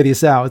able to figure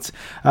this out.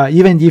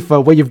 Even if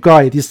what you've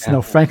got is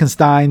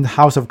Frankenstein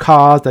house of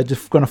cards that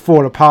just going to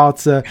fall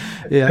apart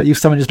if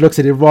someone just looks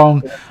at it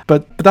wrong.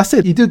 But that's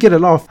it. You do get a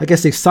lot of, I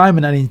guess,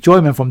 excitement and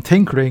enjoyment from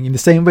tinkering in the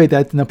same way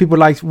that people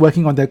like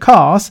working on their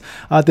cars.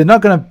 They're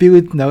not going to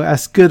build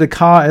as good a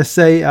car as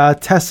say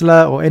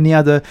Tesla or any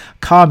other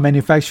car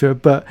manufacturer,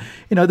 but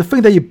the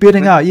thing that you're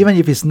building out, even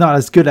if it's not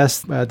as good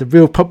as the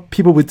real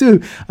people would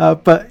do,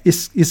 but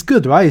it's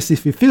good, right?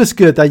 If it feels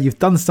good that you've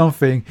done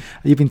something,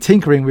 you've been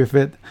tinkering with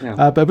it.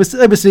 But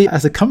obviously,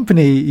 as a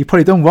company, you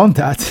probably don't want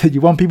that.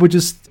 You want people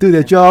just do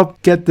their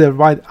job, get the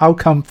right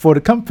outcome for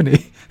the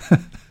company.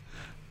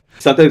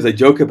 Sometimes I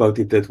joke about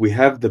it that we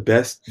have the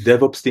best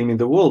DevOps team in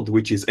the world,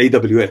 which is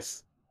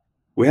AWS.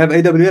 We have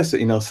AWS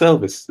in our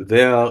service.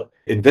 They are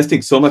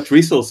investing so much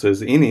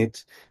resources in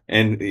it.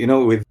 And,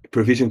 with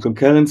provision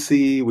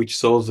concurrency, which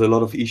solves a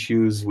lot of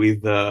issues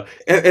with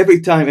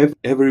every time,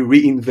 every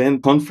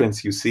reInvent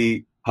conference, you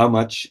see how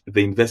much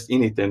they invest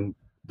in it, and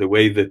the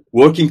way that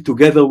working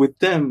together with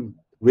them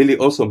really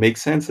also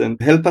makes sense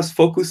and help us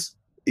focus.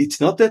 It's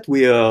not that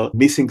we are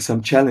missing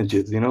some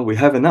challenges, we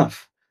have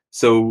enough.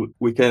 So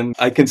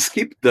I can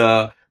skip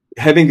the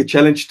having a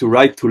challenge to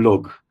write to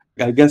log.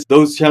 I guess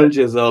those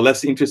challenges are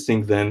less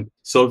interesting than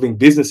solving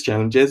business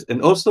challenges.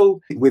 And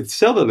also with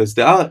serverless,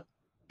 there are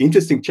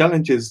interesting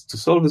challenges to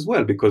solve as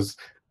well, because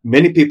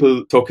many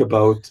people talk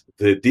about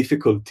the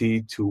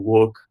difficulty to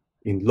work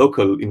in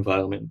local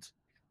environment.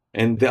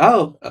 And there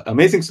are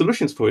amazing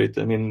solutions for it.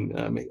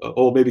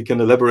 Or maybe can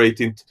elaborate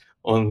it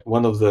on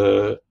one of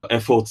the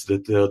efforts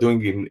that they're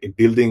doing in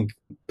building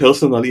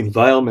personal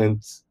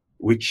environments,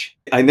 which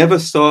I never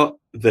saw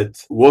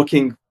that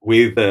working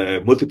with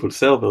multiple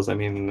servers.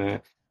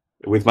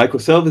 With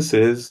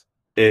microservices,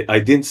 I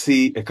didn't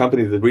see a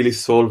company that really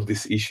solved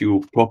this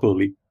issue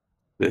properly.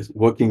 That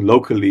working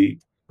locally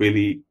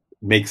really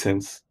makes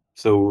sense.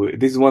 So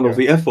this is one of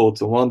the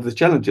efforts, or one of the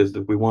challenges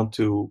that we want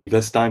to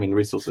invest time and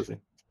resources in.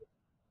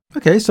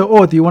 Okay,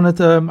 so do you want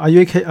to? Are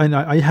you okay?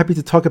 Are you happy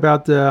to talk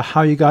about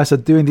how you guys are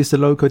doing this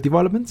local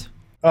development?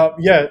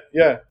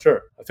 Yeah,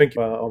 sure. I think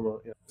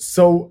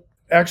So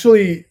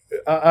actually,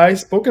 I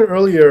spoken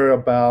earlier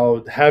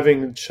about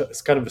having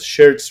kind of a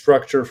shared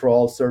structure for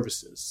all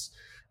services.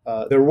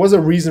 There was a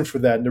reason for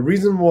that. And the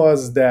reason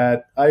was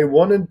that I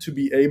wanted to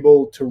be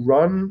able to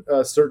run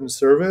a certain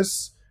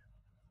service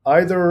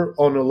either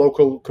on a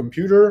local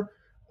computer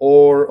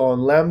or on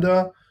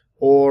Lambda,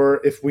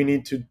 or if we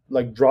need to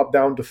drop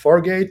down to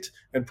Fargate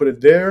and put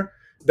it there.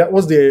 That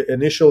was the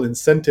initial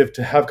incentive,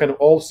 to have kind of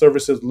all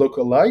services look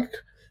alike.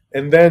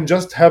 And then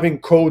just having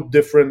code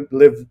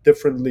live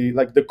differently,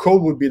 like the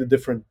code would be the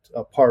different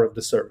part of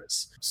the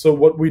service. So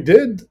what we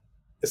did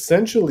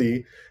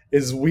essentially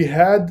is we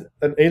had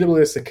an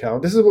AWS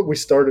account. This is what we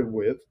started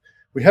with.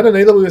 We had an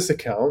AWS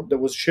account that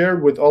was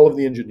shared with all of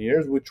the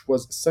engineers, which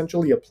was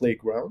essentially a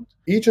playground.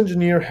 Each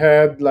engineer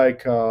had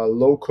a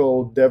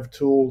local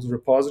DevTools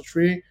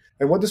repository.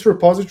 And what this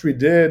repository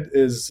did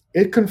is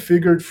it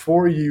configured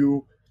for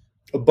you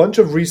a bunch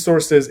of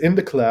resources in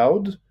the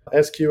cloud,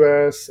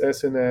 SQS,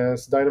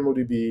 SNS,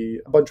 DynamoDB,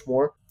 a bunch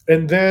more.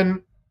 And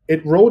then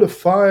it wrote a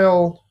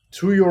file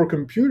to your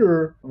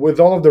computer with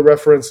all of the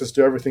references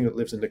to everything that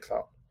lives in the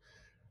cloud.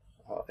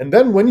 And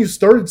then when you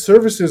started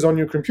services on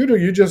your computer,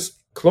 you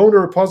just cloned a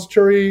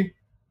repository,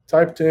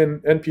 typed in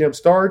npm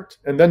start,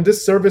 and then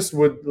this service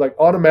would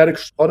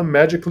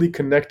automatically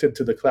connected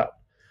to the cloud.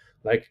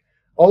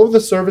 All of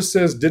the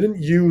services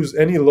didn't use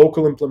any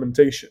local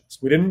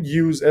implementations. We didn't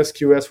use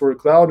SQS for the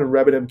cloud and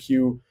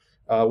RabbitMQ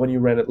when you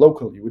ran it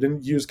locally. We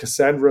didn't use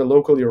Cassandra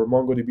locally or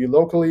MongoDB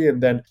locally,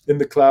 and then in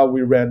the cloud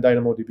we ran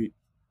DynamoDB.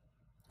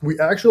 We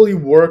actually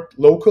worked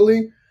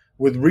locally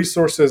with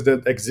resources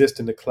that exist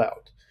in the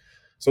cloud.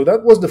 So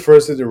that was the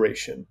first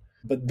iteration.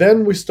 But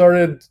then it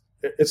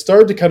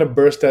started to kind of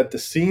burst at the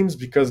seams,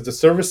 because the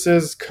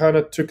services kind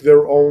of took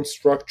their own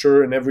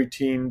structure and every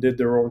team did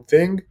their own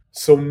thing.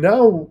 So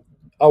now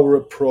our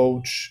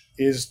approach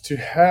is to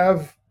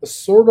have a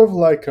sort of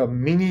a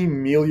mini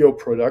Melio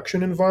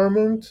production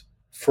environment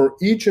for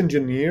each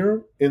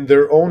engineer in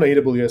their own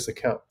AWS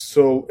account.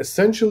 So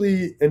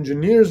essentially,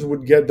 engineers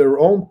would get their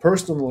own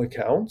personal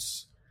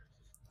accounts,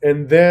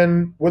 and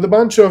then with a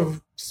bunch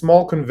of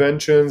small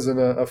conventions and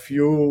a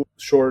few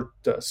short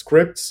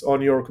scripts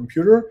on your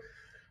computer,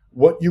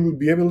 what you would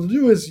be able to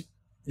do is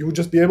you would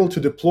just be able to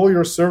deploy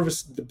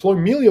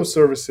Melio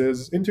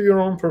services into your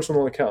own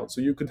personal account. So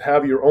you could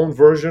have your own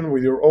version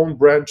with your own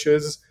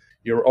branches,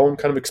 your own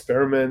kind of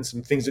experiments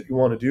and things that you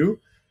want to do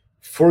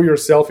for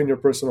yourself in your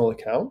personal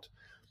account.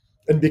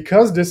 And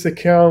because this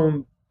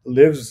account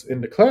lives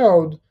in the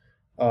cloud,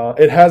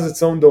 it has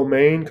its own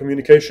domain.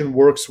 Communication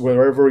works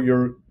wherever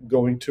you're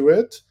going to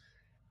it.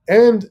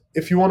 And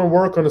if you want to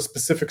work on a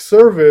specific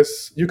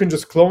service, you can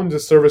just clone the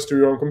service to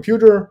your own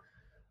computer,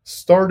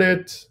 start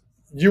it.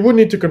 You would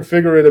need to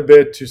configure it a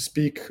bit to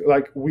speak.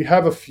 We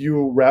have a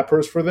few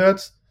wrappers for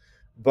that,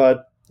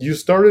 but you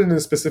start it in a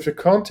specific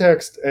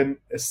context, and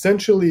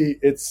essentially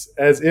it's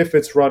as if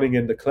it's running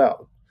in the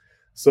cloud.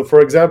 So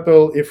for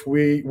example, if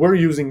we're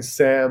using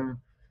SAM,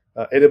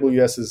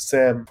 AWS's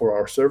SAM for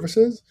our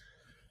services,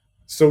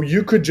 so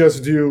you could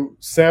just do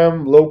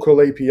SAM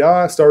local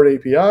API, start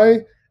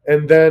API,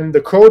 and then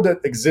the code that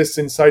exists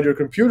inside your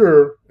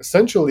computer,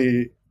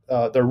 essentially,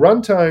 the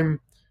runtime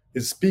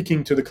is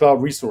speaking to the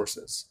cloud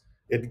resources.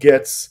 It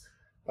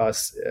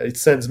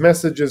sends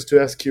messages to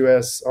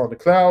SQS on the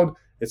cloud.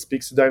 It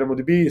speaks to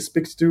DynamoDB. It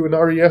speaks to an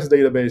RES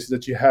database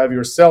that you have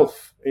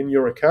yourself in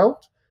your account.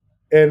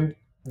 And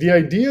the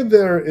idea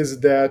there is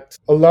that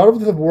a lot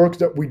of the work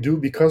that we do,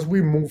 because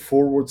we move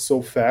forward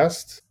so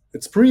fast,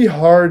 it's pretty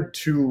hard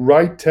to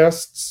write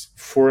tests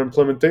for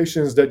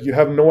implementations that you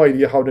have no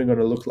idea how they're going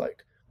to look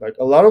like. Like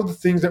a lot of the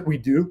things that we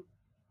do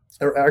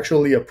are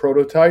actually a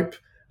prototype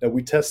that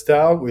we test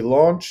out, we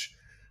launch.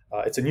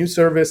 It's a new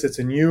service, it's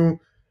a new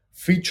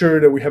feature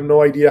that we have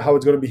no idea how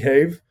it's going to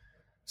behave.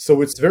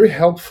 So it's very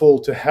helpful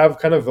to have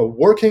kind of a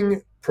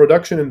working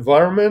production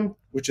environment,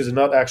 which is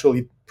not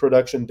actually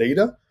production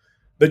data,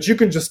 that you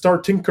can just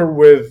start tinker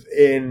with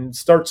and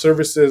start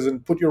services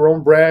and put your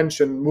own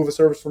branch and move a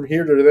service from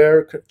here to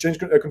there,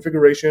 change a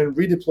configuration,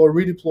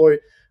 redeploy,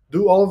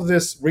 do all of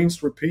this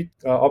rinse, repeat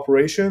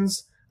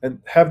operations and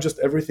have just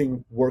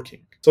everything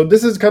working. So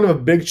this is kind of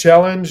a big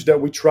challenge that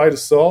we try to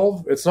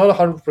solve. It's not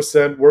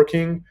 100%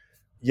 working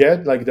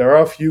yet. Like there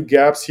are a few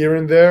gaps here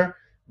and there,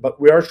 but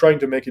we are trying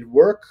to make it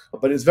work.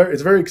 But it's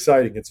very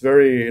exciting.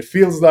 It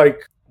feels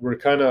like we're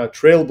kind of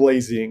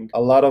trailblazing a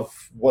lot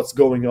of what's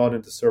going on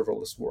in the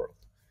serverless world.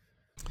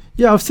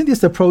 Yeah, I've seen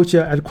this approach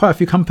at quite a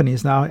few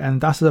companies now, and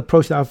that's the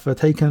approach that I've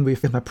taken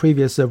with my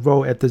previous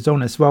role at the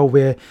Zone as well,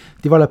 where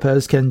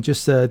developers can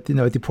just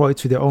deploy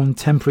to their own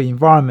temporary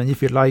environment,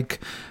 if you like,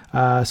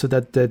 so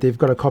that they've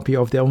got a copy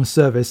of their own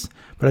service.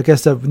 But I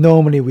guess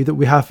normally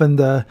we haven't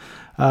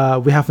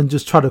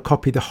just tried to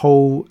copy the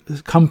whole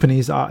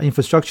company's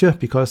infrastructure,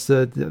 because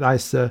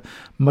that's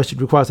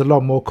requires a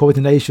lot more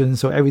coordination.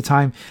 So every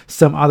time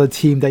some other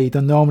team that you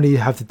don't normally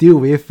have to deal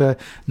with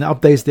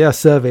updates their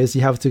service,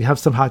 you have to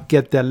somehow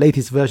get the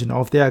latest version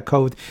of their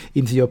code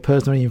into your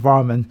personal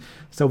environment.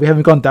 So we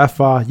haven't gone that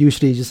far.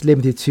 Usually just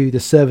limited to the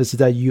services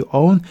that you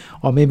own,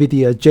 or maybe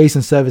the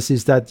adjacent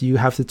services that you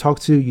have to talk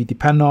to, you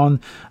depend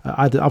on,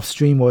 either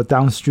upstream or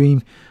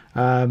downstream.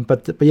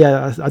 But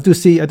yeah, I do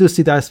see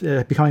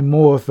that becoming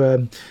more of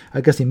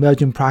I guess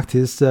emerging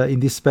practice in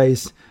this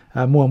space.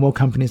 More and more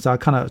companies are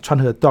kind of trying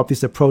to adopt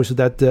this approach so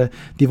that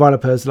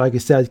developers, like I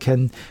said,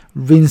 can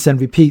rinse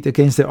and repeat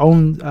against their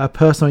own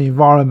personal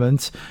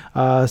environment.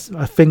 I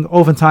think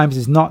oftentimes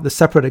it's not the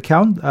separate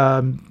account.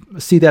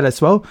 See that as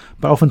well,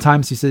 but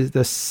oftentimes it's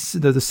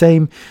the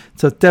same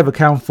dev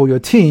account for your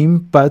team,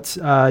 but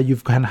you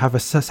can have a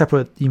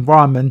separate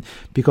environment,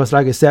 because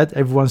like I said,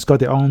 everyone's got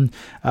their own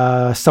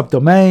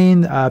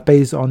subdomain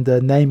based on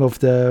the name of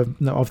the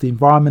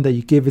environment that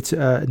you give it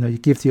you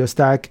give to your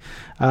stack.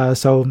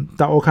 So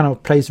that all kind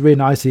of plays really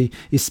nicely,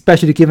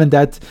 especially given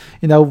that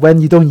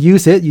when you don't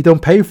use it, you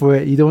don't pay for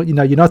it.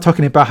 You're not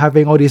talking about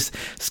having all these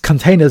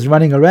containers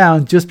running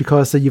around just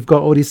because you've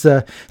got all these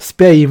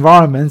spare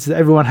environments that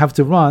everyone have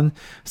to run.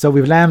 So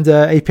with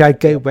Lambda, API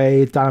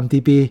Gateway,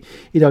 DynamoDB,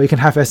 you can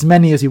have as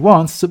many as you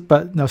want,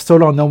 but so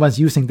long no one's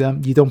using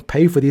them, you don't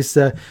pay for these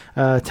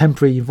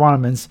temporary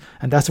environments,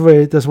 and that's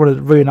one of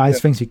the really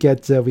nice things you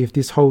get with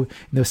this whole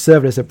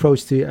serverless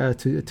approach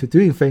to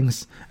doing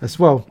things as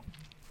well.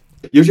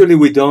 Usually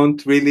we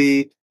don't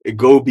really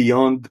go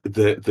beyond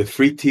the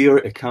free tier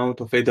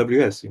account of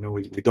AWS.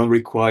 We don't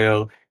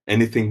require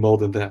anything more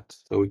than that,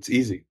 so it's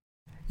easy.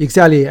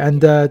 Exactly,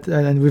 and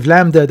with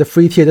Lambda, the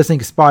free tier doesn't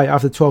expire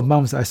after 12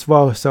 months as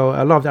well. So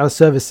a lot of the other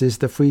services,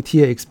 the free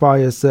tier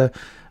expires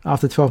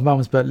after 12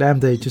 months, but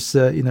Lambda just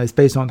is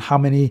based on how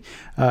many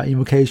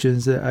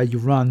invocations you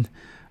run.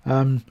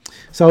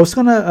 So I was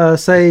gonna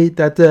say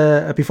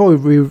that before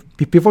we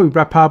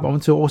wrap up, I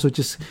want to also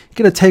just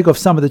get a take of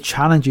some of the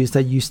challenges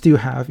that you still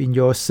have in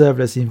your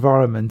serverless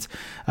environment.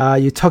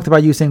 You talked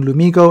about using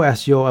Lumigo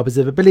as your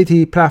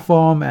observability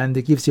platform, and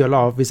it gives you a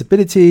lot of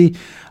visibility.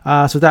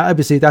 So that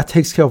obviously that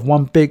takes care of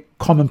one big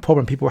common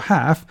problem people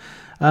have.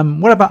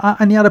 What about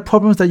any other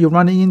problems that you're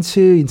running into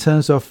in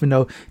terms of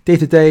day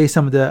to day,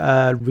 some of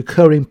the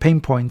recurring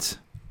pain points?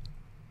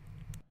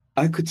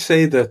 I could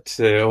say that,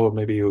 or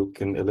maybe you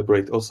can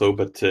elaborate also,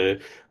 but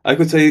I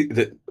could say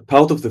that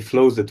part of the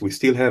flows that we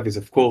still have is,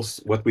 of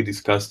course, what we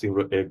discussed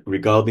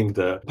regarding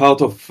the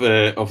part of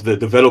the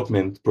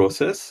development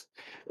process.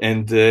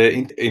 And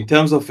in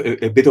terms of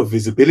a bit of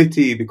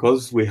visibility,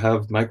 because we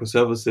have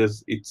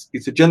microservices,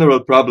 it's a general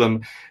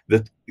problem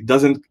that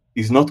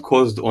is not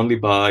caused only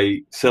by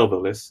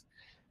serverless,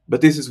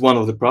 but this is one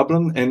of the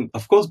problems. And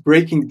of course,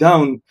 breaking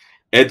down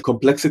add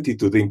complexity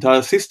to the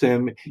entire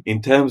system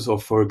in terms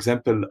of, for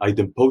example,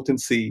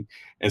 idempotency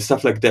and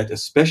stuff like that,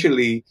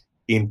 especially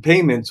in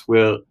payments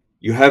where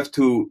you have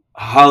to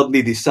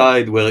hardly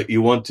decide whether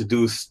you want to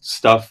do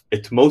stuff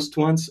at most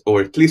once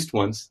or at least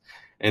once.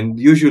 And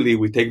usually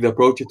we take the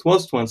approach at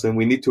most once, and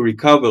we need to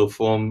recover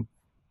from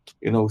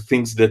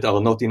things that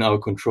are not in our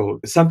control.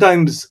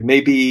 Sometimes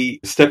maybe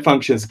step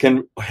functions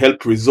can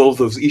help resolve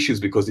those issues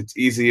because it's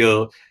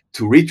easier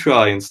to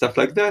retry and stuff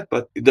like that.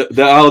 But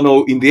there are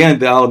no, in the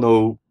end, there are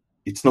no,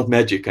 it's not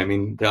magic. I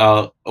mean, there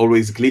are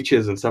always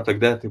glitches and stuff like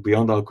that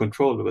beyond our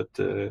control. But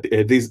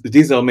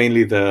these are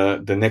mainly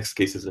the next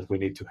cases that we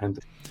need to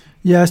handle.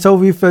 Yeah, so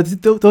with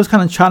those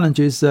kind of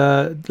challenges,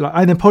 like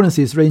idempotency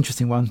is a very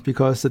interesting one,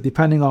 because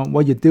depending on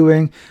what you're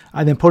doing,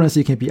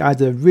 idempotency can be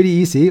either really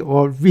easy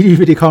or really,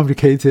 really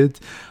complicated.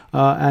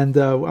 In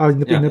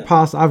the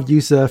past, I've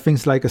used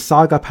things like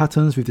Saga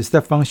patterns with the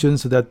step function,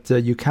 so that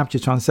you capture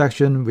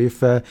transaction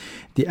with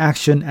the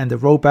action and the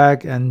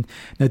rollback. And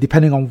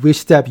depending on which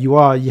step you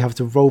are, you have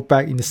to roll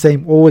back in the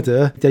same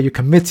order that you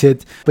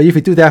committed. But if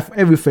you do that for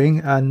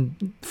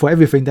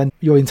everything, then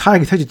your entire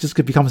architecture just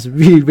becomes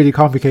really, really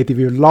complicated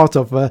with lots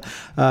of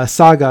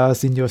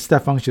sagas in your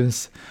step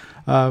functions.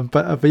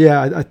 But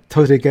yeah, I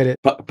totally get it.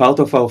 Part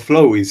of our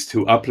flow is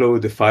to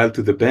upload the file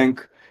to the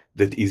bank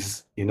that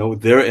is,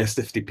 their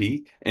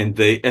SFTP, and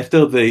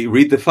after they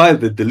read the file,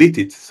 they delete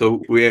it.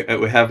 So we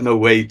have no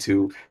way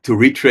to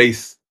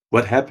retrace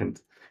what happened.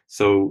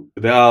 So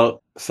there are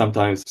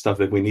sometimes stuff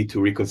that we need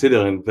to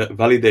reconsider and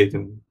validate,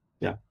 and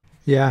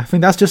yeah, I think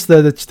that's just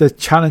the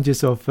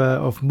challenges of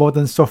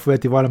modern software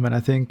development. I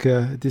think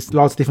there's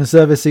lots of different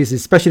services,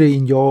 especially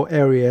in your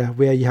area,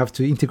 where you have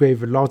to integrate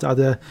with lots of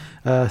other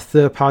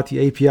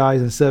third-party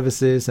APIs and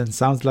services, and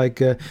sounds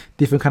like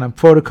different kind of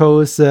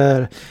protocols,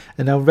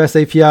 REST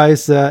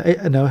APIs,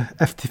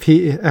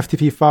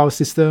 FTP file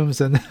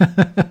systems, and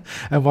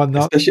and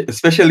whatnot.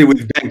 Especially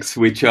with banks,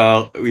 which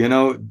are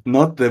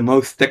not the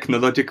most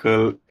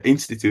technological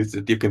institutes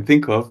that you can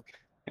think of.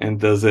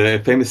 And there's a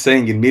famous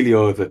saying in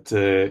Melio that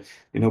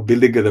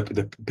building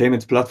the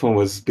payments platform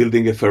was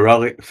building a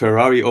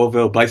Ferrari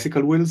over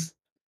bicycle wheels,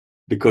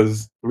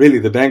 because really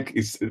the bank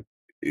is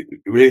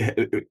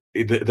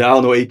there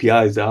are no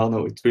APIs.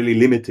 It's really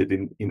limited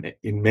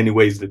in many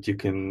ways that you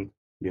can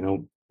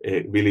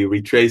really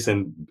retrace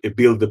and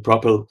build the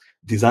proper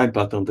design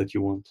pattern that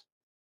you want.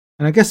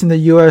 And I guess in the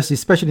US,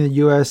 especially in the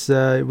US,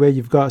 where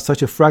you've got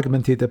such a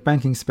fragmented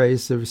banking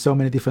space with so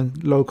many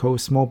different local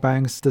small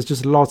banks, there's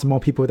just lots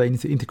more people that you need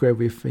to integrate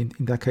with in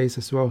that case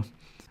as well.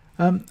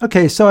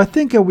 Okay, so I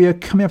think we are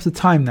coming up to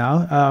time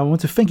now. I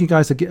want to thank you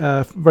guys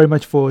very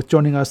much for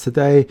joining us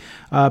today.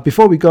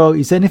 Before we go,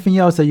 is there anything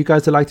else that you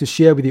guys would like to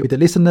share with the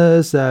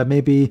listeners?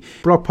 Maybe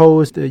blog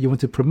posts you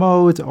want to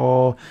promote,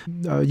 or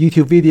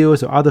YouTube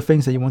videos, or other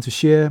things that you want to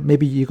share?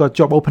 Maybe you got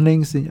job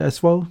openings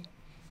as well?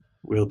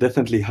 We're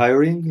definitely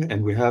hiring,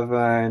 and we have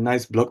a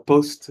nice blog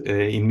post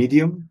in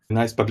Medium, a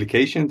nice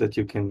publication that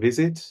you can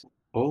visit.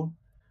 We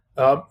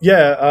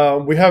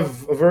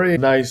have a very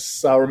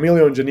nice, our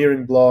Melio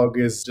Engineering blog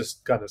is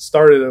just kind of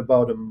started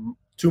about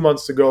 2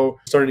 months ago,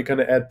 starting to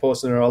kind of add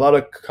posts, and there are a lot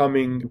of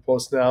coming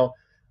posts now.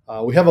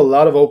 We have a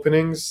lot of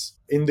openings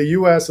in the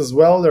US as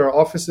well. There are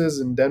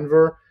offices in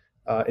Denver,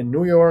 in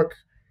New York,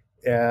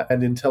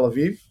 and in Tel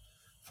Aviv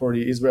for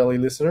the Israeli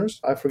listeners.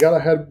 I forgot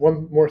I had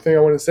one more thing I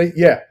want to say.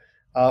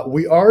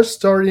 We are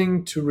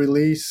starting to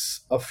release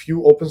a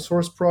few open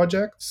source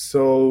projects.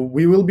 So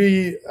we will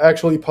be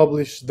actually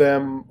publish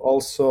them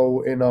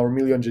also in our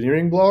Melio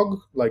Engineering blog.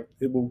 Like,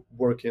 it will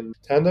work in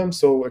tandem.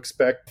 So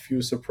expect a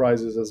few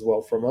surprises as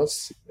well from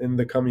us in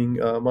the coming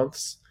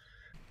months.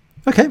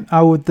 Okay,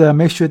 I would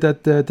make sure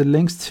that the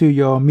links to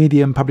your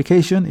Medium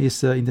publication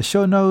is in the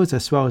show notes,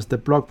 as well as the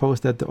blog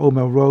post that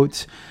Omer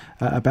wrote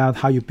about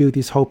how you build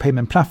this whole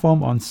payment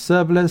platform on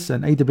serverless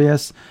and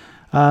AWS.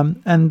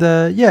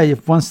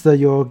 If once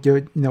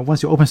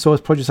once your open source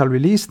projects are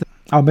released,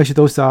 I'll make sure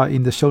those are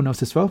in the show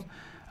notes as well.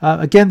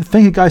 Again,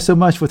 thank you guys so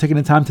much for taking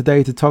the time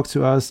today to talk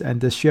to us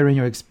and sharing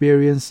your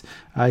experience.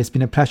 It's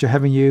been a pleasure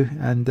having you,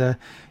 and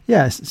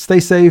stay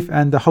safe,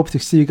 and I hope to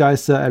see you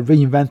guys at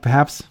reInvent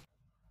perhaps.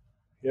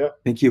 Yeah.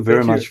 Thank you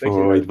very much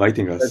for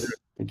inviting us. Pleasure.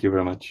 Thank you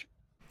very much.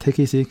 Take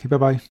it easy.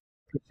 Bye-bye.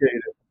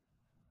 Appreciate it.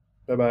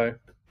 Bye-bye.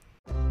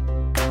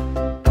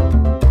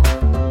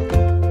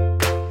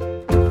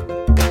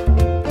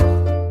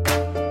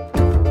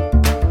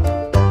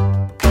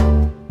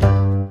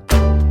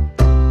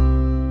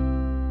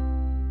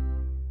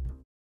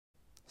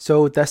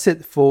 So that's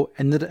it for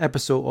another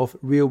episode of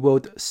Real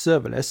World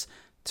Serverless.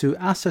 To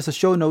access the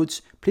show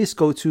notes, please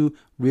go to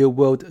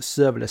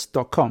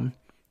realworldserverless.com.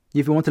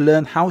 If you want to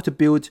learn how to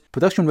build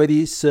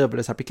production-ready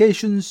serverless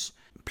applications,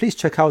 please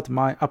check out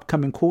my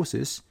upcoming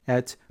courses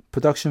at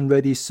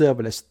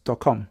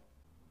productionreadyserverless.com.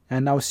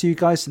 And I'll see you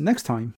guys next time.